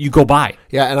 you go buy.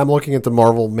 Yeah, and I'm looking at the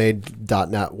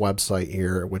marvelmade.net website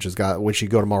here, which you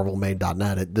go to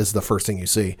marvelmade.net. This is the first thing you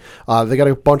see. They got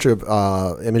a bunch of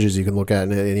images you can look at,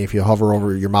 and if you hover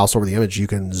over your mouse over the image, you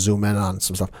can zoom in on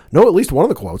some stuff. No, at least one of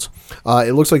the quotes.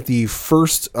 It looks like the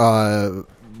first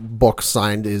book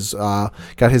signed is got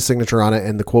his signature on it,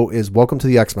 and the quote is, "Welcome to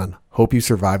the X-Men. Hope you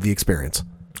survive the experience."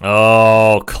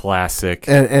 Oh, classic.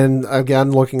 And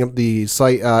again, looking at the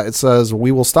site, it says,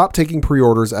 "We will stop taking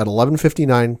pre-orders at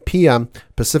 11:59 p.m.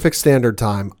 Pacific Standard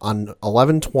Time on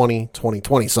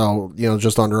 11/20/2020." So, you know,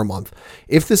 just under a month.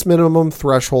 If this minimum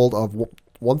threshold of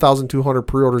 1,200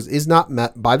 pre-orders is not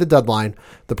met by the deadline,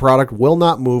 the product will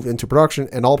not move into production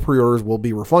and all pre-orders will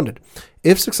be refunded.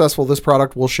 If successful, this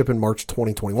product will ship in March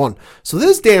 2021. So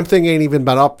this damn thing ain't even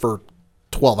been up for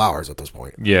 12 hours at this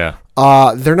point. Yeah.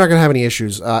 They're not going to have any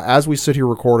issues. As we sit here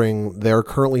recording, they're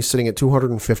currently sitting at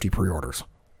 250 pre-orders.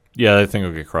 Yeah, that thing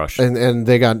will get crushed. And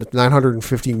they got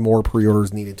 950 more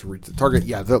pre-orders needed to reach the target.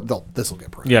 Yeah, this will get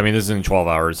printed. Yeah, I mean, this is in 12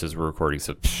 hours as we're recording,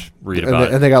 so read about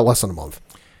it. And they got less than a month.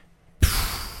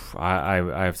 I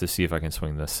have to see if I can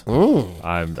swing this.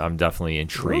 I'm definitely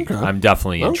intrigued. Okay. I'm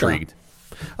definitely intrigued.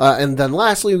 And then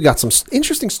lastly, we got some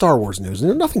interesting Star Wars news.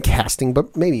 Nothing casting,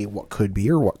 but maybe what could be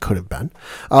or what could have been.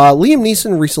 Liam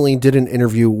Neeson recently did an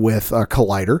interview with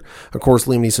Collider. Of course,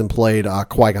 Liam Neeson played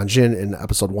Qui-Gon Jinn in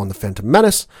Episode 1, The Phantom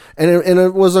Menace. And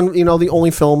it wasn't, you know, the only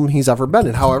film he's ever been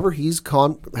in. However, has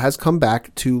come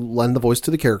back to lend the voice to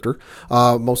the character.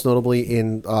 Most notably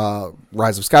in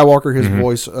Rise of Skywalker, his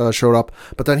voice showed up.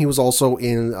 But then he was also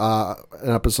in an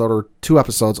episode or 2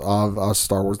 episodes of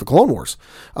Star Wars: The Clone Wars.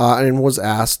 And was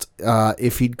asked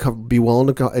if he'd be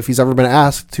willing to, if he's ever been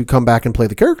asked to come back and play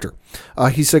the character.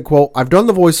 He said, quote, "I've done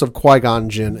the voice of Qui-Gon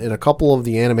Jinn in a couple of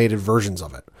the animated versions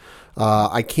of it.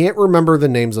 I can't remember the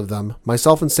names of them.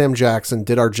 Myself and Sam Jackson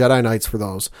did our Jedi Knights for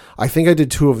those. I think I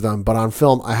did 2 of them, but on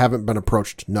film, I haven't been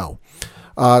approached. No."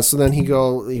 So then he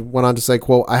went on to say,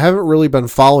 quote, "I haven't really been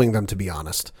following them, to be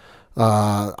honest.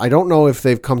 I don't know if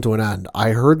they've come to an end.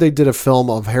 I heard they did a film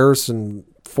of Harrison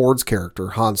Ford's character,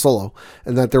 Han Solo,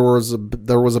 and that there was a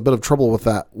bit of trouble with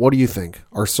that. What do you think?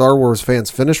 Are Star Wars fans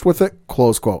finished with it?"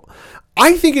 Close quote.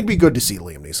 I think it'd be good to see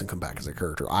Liam Neeson come back as a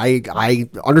character. I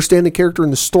understand the character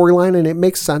and the storyline, and it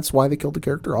makes sense why they killed the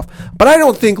character off. But I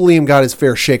don't think Liam got his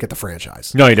fair shake at the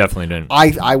franchise. No, he definitely didn't.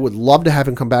 I would love to have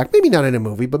him come back, maybe not in a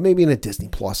movie, but maybe in a Disney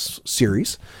Plus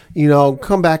series. You know,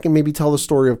 come back and maybe tell the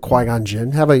story of Qui-Gon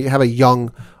Jinn. Have a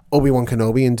young Obi-Wan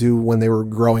Kenobi and do when they were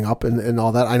growing up and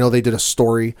all that. I know they did a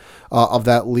story of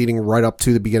that leading right up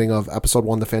to the beginning of Episode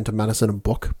 1, The Phantom Menace, in a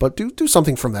book. But do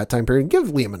something from that time period. Give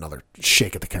Liam another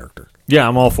shake at the character. Yeah,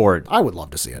 I'm all for it. I would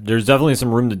love to see it. There's definitely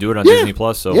some room to do it on Disney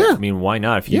Plus. So I mean, why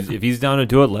not? If he's down to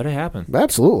do it, let it happen.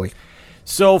 Absolutely.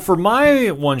 So for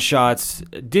my one-shots,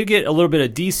 did get a little bit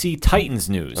of DC Titans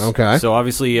news. Okay. So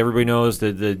obviously everybody knows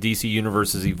that the DC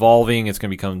Universe is evolving. It's going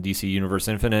to become DC Universe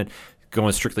Infinite,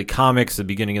 going strictly comics at the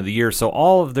beginning of the year. So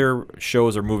all of their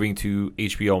shows are moving to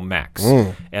HBO Max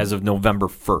as of November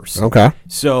 1st. Okay.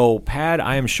 So, Pat,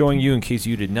 I am showing you, in case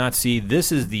you did not see,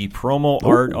 this is the promo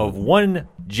art of one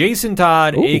Jason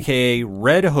Todd, a.k.a.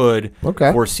 Red Hood,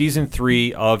 for Season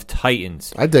 3 of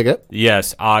Titans. I dig it.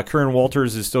 Yes. Kieran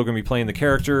Walters is still going to be playing the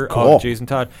character of Jason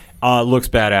Todd. Looks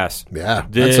badass. Yeah,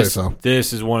 I'd say so.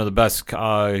 This is one of the best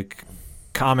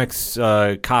comics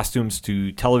costumes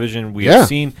to television we have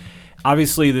seen.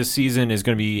 Obviously, this season is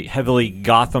going to be heavily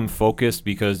Gotham-focused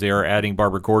because they are adding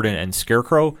Barbara Gordon and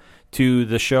Scarecrow to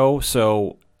the show.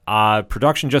 So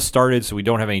Production just started, so we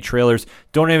don't have any trailers.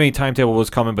 Don't have any timetable what's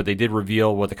coming, but they did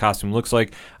reveal what the costume looks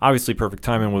like. Obviously, perfect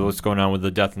timing with what's going on with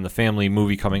the Death in the Family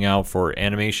movie coming out for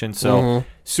animation. So,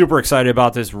 super excited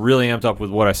about this. Really amped up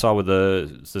with what I saw with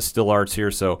the still arts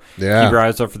here. So, keep your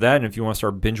eyes up for that. And if you want to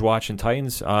start binge watching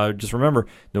Titans, just remember,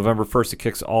 November 1st, it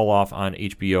kicks all off on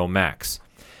HBO Max.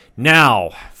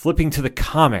 Now, flipping to the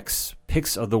comics,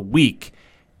 picks of the week.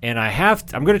 And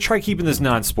I'm going to try keeping this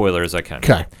non-spoiler as I can.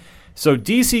 Okay. So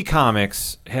DC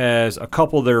Comics has a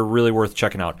couple that are really worth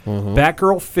checking out.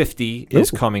 Batgirl 50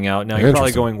 is coming out. Now, you're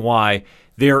probably going, why?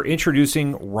 They are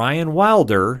introducing Ryan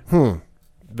Wilder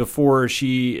before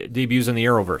she debuts in the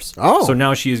Arrowverse. Oh. So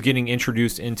now she is getting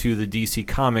introduced into the DC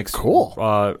Comics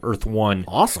Earth 1.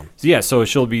 Awesome. So, yeah, so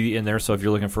she'll be in there. So if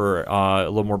you're looking for a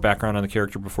little more background on the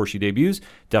character before she debuts,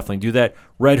 definitely do that.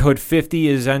 Red Hood 50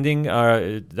 is ending.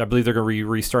 I believe they're going to be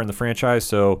restarting the franchise,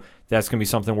 so that's going to be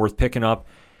something worth picking up.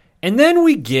 And then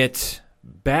we get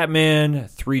Batman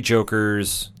 3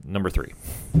 Jokers #3.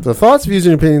 The thoughts, views,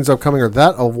 and opinions upcoming are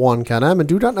that of one Ken M and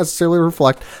do not necessarily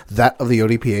reflect that of the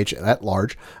ODPH at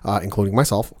large, including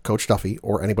myself, Coach Duffy,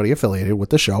 or anybody affiliated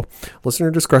with the show. Listener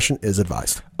discretion is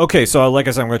advised. Okay, so like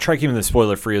I said, I'm going to try keeping this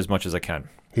spoiler-free as much as I can.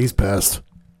 He's pissed.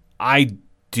 I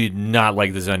did not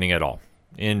like this ending at all.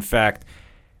 In fact,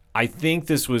 I think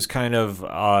this was kind of,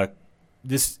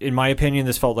 in my opinion,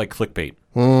 this felt like clickbait.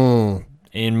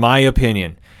 In my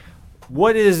opinion.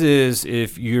 What is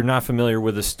if you're not familiar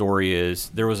with the story, is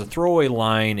there was a throwaway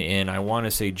line in, I want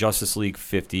to say, Justice League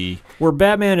 50, where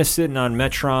Batman is sitting on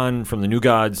Metron from the New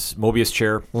Gods Mobius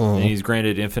chair, and he's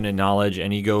granted infinite knowledge,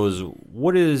 and he goes,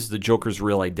 what is the Joker's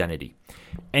real identity?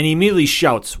 And he immediately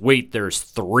shouts, wait, there's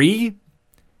 3?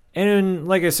 And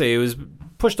like I say, it was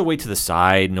pushed away to the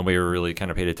side. Nobody really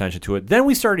kind of paid attention to it. Then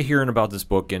we started hearing about this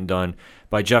book getting done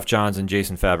by Jeff Johns and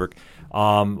Jason Fabric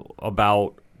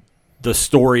about the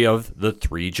story of the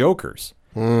 3 Jokers.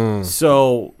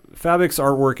 So Fabric's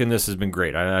artwork in this has been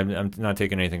great. I'm not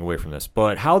taking anything away from this.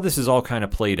 But how this is all kind of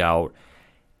played out,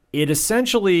 it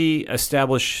essentially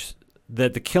established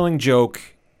that the Killing Joke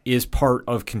is part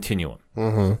of Continuum.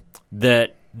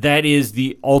 That is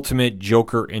the ultimate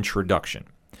Joker introduction.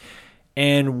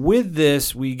 And with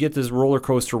this, we get this roller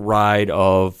coaster ride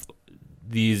of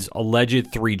these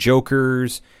alleged 3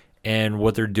 Jokers and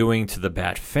what they're doing to the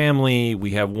Bat family.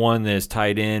 We have one that is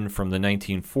tied in from the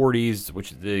 1940s,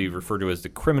 which they refer to as the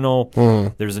Criminal.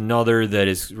 There's another that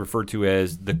is referred to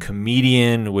as the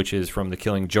Comedian, which is from the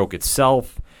Killing Joke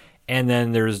itself. And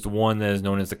then there's the one that is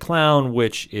known as the Clown,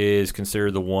 which is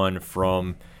considered the one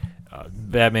from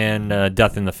Batman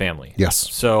Death in the Family. Yes.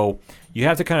 So you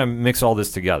have to kind of mix all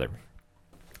this together.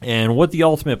 And what the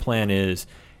ultimate plan is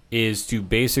to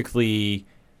basically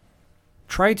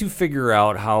try to figure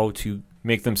out how to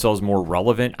make themselves more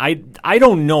relevant. I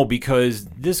don't know, because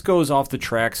this goes off the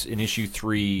tracks in issue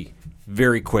 3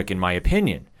 very quick, in my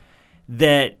opinion.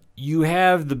 That you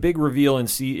have the big reveal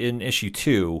in issue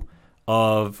 2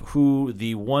 of who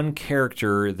the one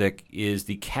character that is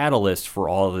the catalyst for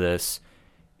all of this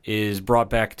is brought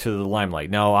back to the limelight.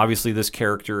 Now, obviously, this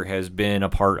character has been a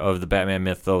part of the Batman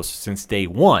mythos since day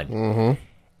 1.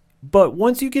 But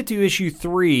once you get to issue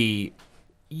 3,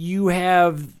 you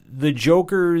have the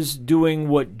Jokers doing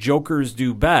what Jokers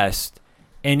do best,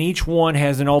 and each one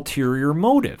has an ulterior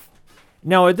motive.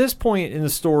 Now, at this point in the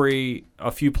story, a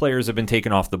few players have been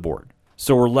taken off the board,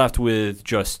 so we're left with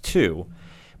just 2.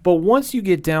 But once you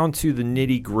get down to the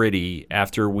nitty-gritty,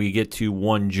 after we get to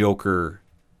one Joker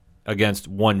against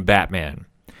one Batman,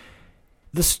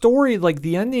 the story, like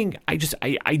the ending, I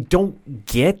don't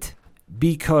get,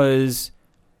 because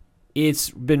it's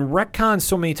been retconned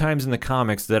so many times in the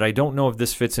comics that I don't know if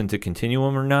this fits into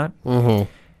Continuum or not.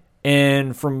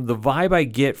 And from the vibe I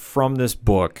get from this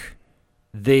book,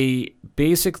 they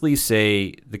basically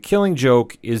say the Killing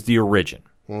Joke is the origin,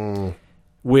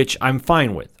 which I'm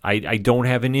fine with. I don't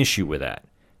have an issue with that.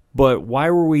 But why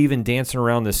were we even dancing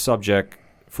around this subject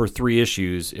for 3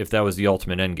 issues if that was the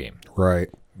ultimate endgame? Right.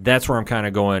 That's where I'm kind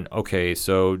of going, okay,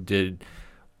 so did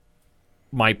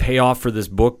my payoff for this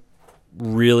book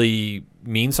really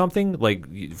mean something,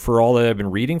 like, for all that I've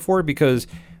been reading for it? Because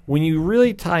when you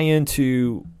really tie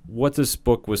into what this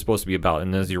book was supposed to be about,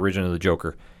 and as the origin of the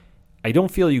Joker, I don't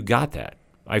feel you got that.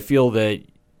 I feel that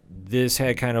this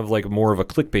had kind of like more of a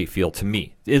clickbait feel to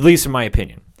me, at least in my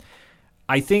opinion.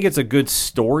 I think it's a good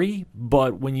story,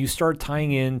 but when you start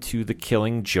tying into the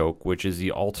Killing Joke, which is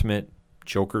the ultimate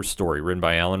Joker story written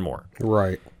by Alan Moore,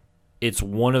 Right. it's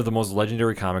one of the most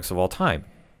legendary comics of all time.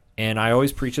 And I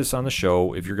always preach this on the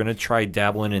show. If you're going to try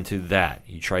dabbling into that,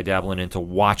 you try dabbling into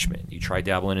Watchmen, you try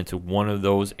dabbling into one of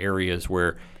those areas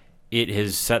where it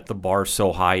has set the bar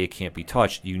so high it can't be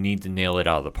touched. You need to nail it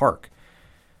out of the park.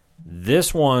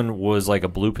 This one was like a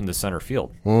bloop in the center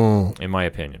field, in my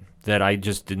opinion, that I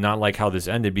just did not like how this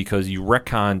ended because you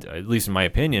retconned, at least in my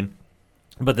opinion,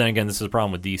 but then again, this is a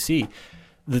problem with DC,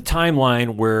 the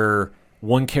timeline where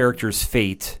one character's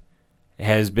fate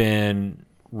has been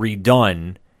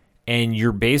redone, and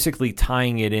you're basically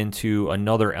tying it into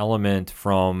another element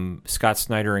from Scott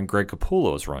Snyder and Greg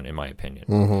Capullo's run, in my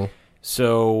opinion.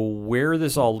 So where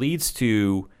this all leads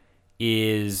to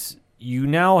is you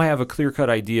now have a clear-cut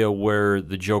idea where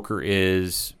the Joker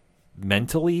is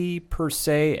mentally, per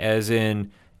se, as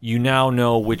in you now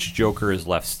know which Joker is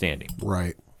left standing.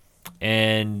 Right.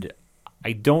 And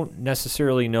I don't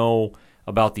necessarily know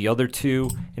about the other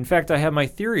two. In fact, I have my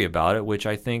theory about it, which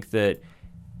I think that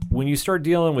when you start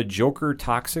dealing with Joker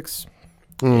toxics,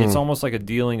 it's almost like a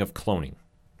dealing of cloning.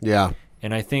 Yeah.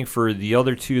 And I think for the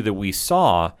other two that we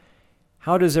saw,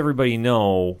 how does everybody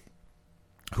know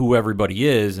who everybody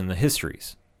is in the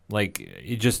histories? Like,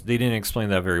 they didn't explain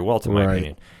that very well, to my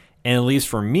opinion. And at least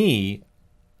for me,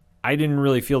 I didn't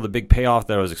really feel the big payoff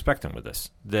that I was expecting with this.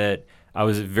 That I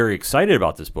was very excited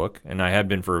about this book, and I had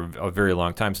been for a very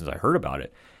long time since I heard about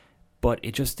it. But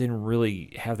it just didn't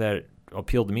really have that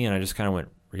appeal to me, and I just kind of went,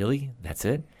 really? That's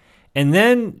it? And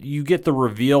then you get the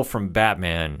reveal from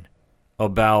Batman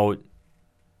about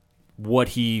what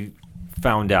he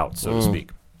found out, so to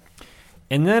speak.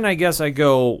 And then I guess I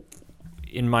go,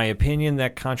 in my opinion,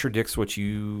 that contradicts what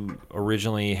you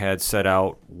originally had set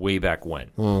out way back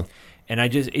when. And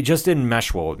it just didn't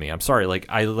mesh well with me. I'm sorry. Like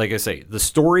I say, the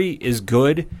story is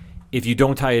good if you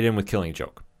don't tie it in with Killing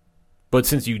Joke. But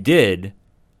since you did,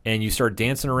 and you start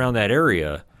dancing around that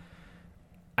area,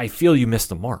 I feel you missed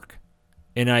the mark.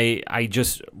 And I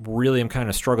just really am kind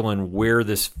of struggling where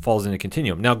this falls in the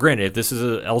continuum. Now, granted, if this is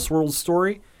an Elseworlds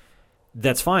story,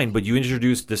 that's fine, but you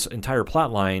introduced this entire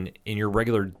plot line in your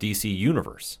regular DC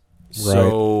universe. Right.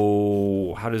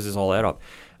 So how does this all add up?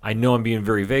 I know I'm being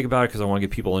very vague about it because I want to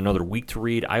give people another week to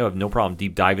read. I have no problem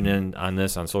deep diving in on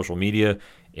this on social media.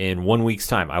 In 1 week's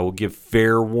time, I will give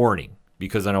fair warning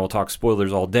because then I will talk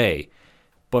spoilers all day.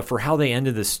 But for how they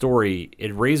ended this story,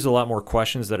 it raised a lot more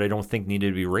questions that I don't think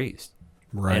needed to be raised.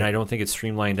 Right. And I don't think it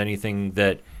streamlined anything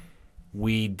that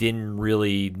we didn't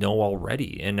really know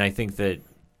already. And I think that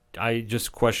I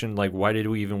just questioned, like, why did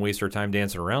we even waste our time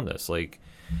dancing around this? Like,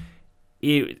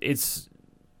 it's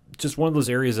just one of those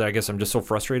areas that I guess I'm just so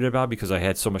frustrated about because I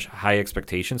had so much high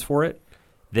expectations for it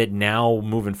that now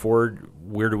moving forward,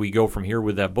 where do we go from here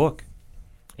with that book?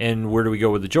 And where do we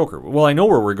go with the Joker? Well, I know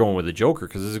where we're going with the Joker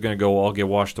because this is going to go all get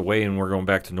washed away and we're going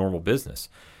back to normal business.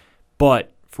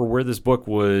 But for where this book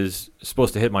was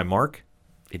supposed to hit my mark,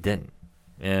 it didn't.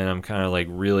 And I'm kind of like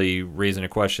really raising a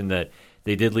question that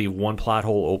they did leave one plot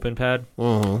hole open, Pad,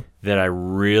 that I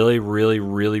really, really,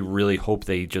 really, really hope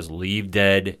they just leave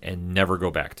dead and never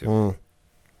go back to.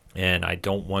 And I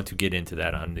don't want to get into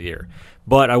that on the air.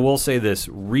 But I will say this.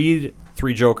 Read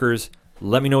Three Jokers.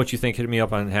 Let me know what you think. Hit me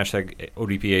up on hashtag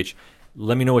ODPH.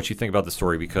 Let me know what you think about the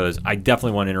story because I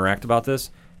definitely want to interact about this.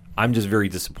 I'm just very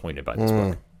disappointed by this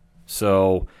book.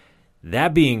 So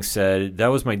that being said, that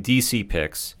was my DC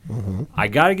picks. I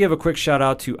got to give a quick shout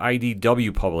out to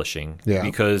IDW Publishing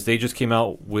because they just came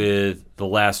out with The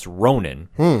Last Ronin,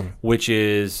 which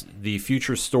is the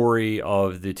future story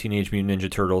of the Teenage Mutant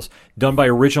Ninja Turtles done by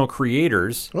original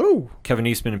creators, Kevin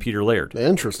Eastman and Peter Laird.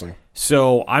 Interesting.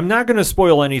 So I'm not going to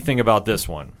spoil anything about this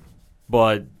one,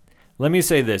 but let me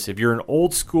say this. If you're an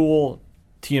old school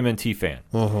TMNT fan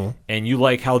and you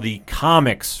like how the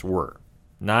comics were,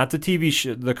 not the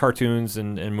TV the cartoons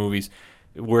and movies,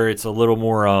 where it's a little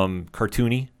more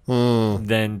cartoony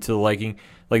than to the liking.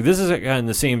 Like, this is in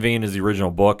the same vein as the original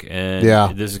book,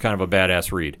 and this is kind of a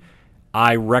badass read.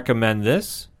 I recommend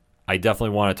this. I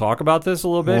definitely want to talk about this a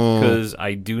little bit because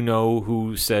I do know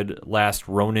who said Last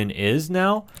Ronin is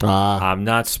now. I'm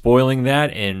not spoiling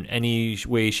that in any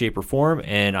way, shape, or form,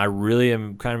 and I really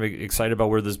am kind of excited about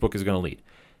where this book is going to lead.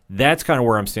 That's kind of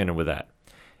where I'm standing with that.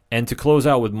 And to close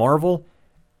out with Marvel,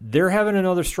 they're having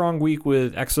another strong week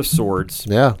with X of Swords.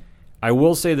 Yeah. I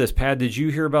will say this, Pat, did you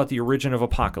hear about the origin of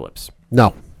Apocalypse?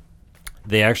 No.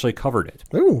 They actually covered it.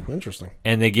 Ooh, interesting.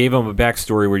 And they gave him a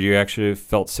backstory where you actually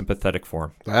felt sympathetic for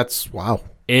him. That's, wow.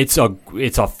 It's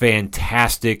a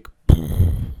fantastic,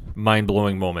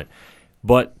 mind-blowing moment.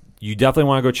 But you definitely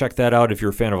want to go check that out if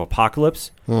you're a fan of Apocalypse.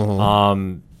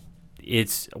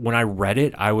 It's when I read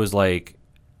it, I was like,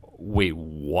 wait,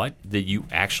 what? That you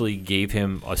actually gave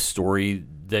him a story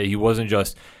that he wasn't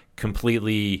just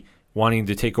completely wanting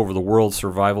to take over the world,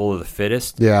 survival of the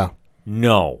fittest? Yeah.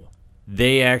 No.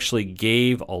 They actually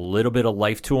gave a little bit of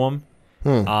life to him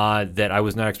that I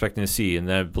was not expecting to see. And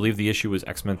then I believe the issue was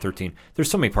X-Men 13. There's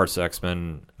so many parts to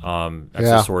X-Men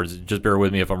Exo Swords. Just bear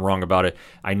with me if I'm wrong about it.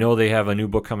 I know they have a new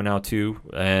book coming out too,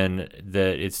 and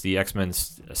that it's the X-Men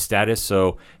status,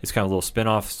 so it's kind of a little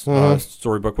spin-off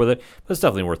storybook with it. But it's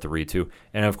definitely worth the read too.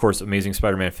 And of course, Amazing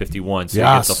Spider-Man 51. So you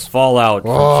get the fallout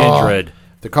from Kindred.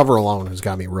 The cover alone has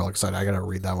got me real excited. I got to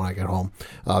read that when I get home.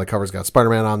 The cover's got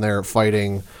Spider-Man on there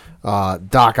fighting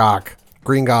Doc Ock,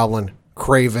 Green Goblin,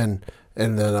 Kraven,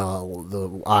 and then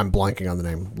I'm blanking on the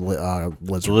name,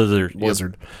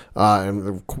 Lizard.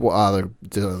 And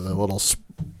the little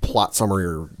plot summary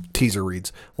or teaser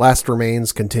reads, Last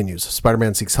Remains continues.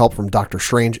 Spider-Man seeks help from Doctor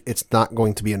Strange. It's not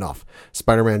going to be enough.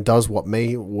 Spider-Man does what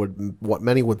many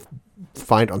would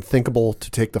find unthinkable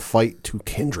to take the fight to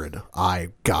Kindred. I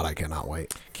cannot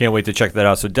wait. Can't wait to check that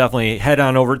out. So definitely head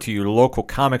on over to your local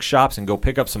comic shops and go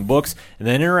pick up some books and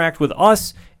then interact with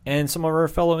us and some of our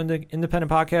fellow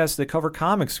independent podcasts that cover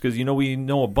comics, because we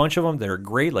know a bunch of them that are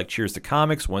great, like Cheers to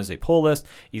Comics, Wednesday Pull List,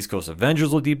 East Coast Avengers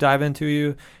will deep dive into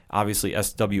you. Obviously,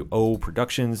 SWO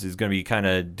Productions is going to be kind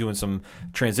of doing some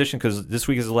transition, because this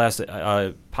week is the last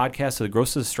podcast of the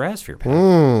Gross to the Stratosphere.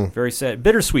 Very sad.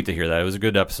 Bittersweet to hear that. It was a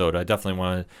good episode. I definitely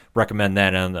want to recommend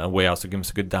that on the way out, so give them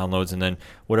some good downloads, and then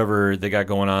whatever they got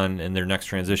going on in their next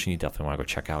transition, you definitely want to go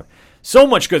check out. So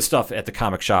much good stuff at the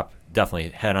comic shop. Definitely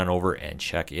head on over and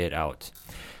check it out.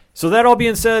 So that all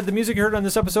being said, the music you heard on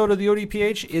this episode of the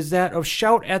ODPH is that of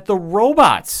Shout at the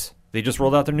Robots. They just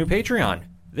rolled out their new Patreon.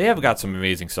 They have got some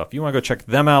amazing stuff. You want to go check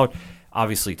them out.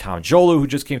 Obviously, Tom Jolu, who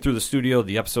just came through the studio.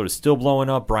 The episode is still blowing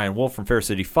up. Brian Wolf from Fair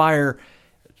City Fire.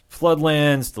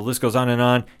 Floodlands, the list goes on and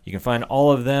on. You can find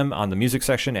all of them on the music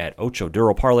section at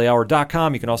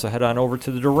OchoDuroParlayHour.com. You can also head on over to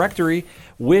the directory,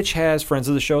 which has friends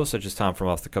of the show, such as Tom from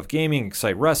Off the Cuff Gaming,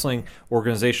 Excite Wrestling,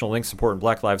 Organizational Link supporting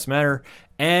Black Lives Matter,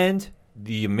 and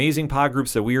the amazing pod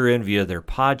groups that we are in via their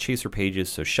Pod Chaser pages.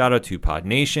 So shout out to Pod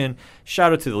Nation,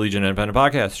 shout out to the Legion Independent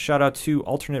Podcast, shout out to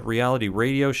Alternate Reality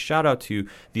Radio, shout out to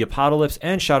The Apocalypse,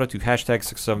 and shout out to Hashtag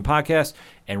 67 Podcast.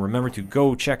 And remember to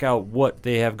go check out what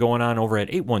they have going on over at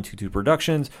 8122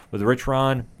 Productions with Rich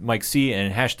Ron, Mike C,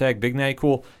 and Hashtag Big Night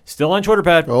Cool. Still on Twitter,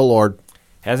 Pat. Oh, Lord.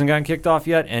 Hasn't gotten kicked off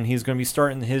yet, and he's going to be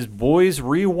starting his Boys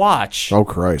Rewatch. Oh,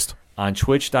 Christ. On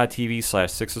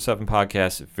twitch.tv/607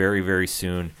 podcast very, very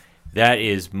soon. That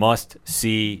is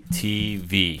must-see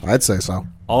TV. I'd say so.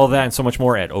 All of that and so much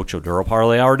more at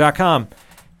OchoDuroParlayHour.com.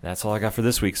 That's all I got for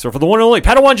this week. So for the one and only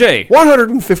Padawan J.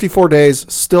 154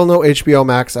 days, still no HBO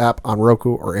Max app on Roku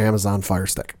or Amazon Fire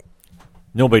Stick.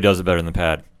 Nobody does it better than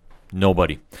Pad.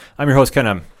 Nobody. I'm your host, Ken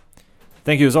M.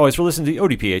 Thank you as always for listening to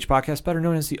the ODPH podcast, better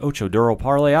known as the Ocho Duro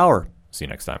Parlay Hour. See you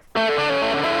next time.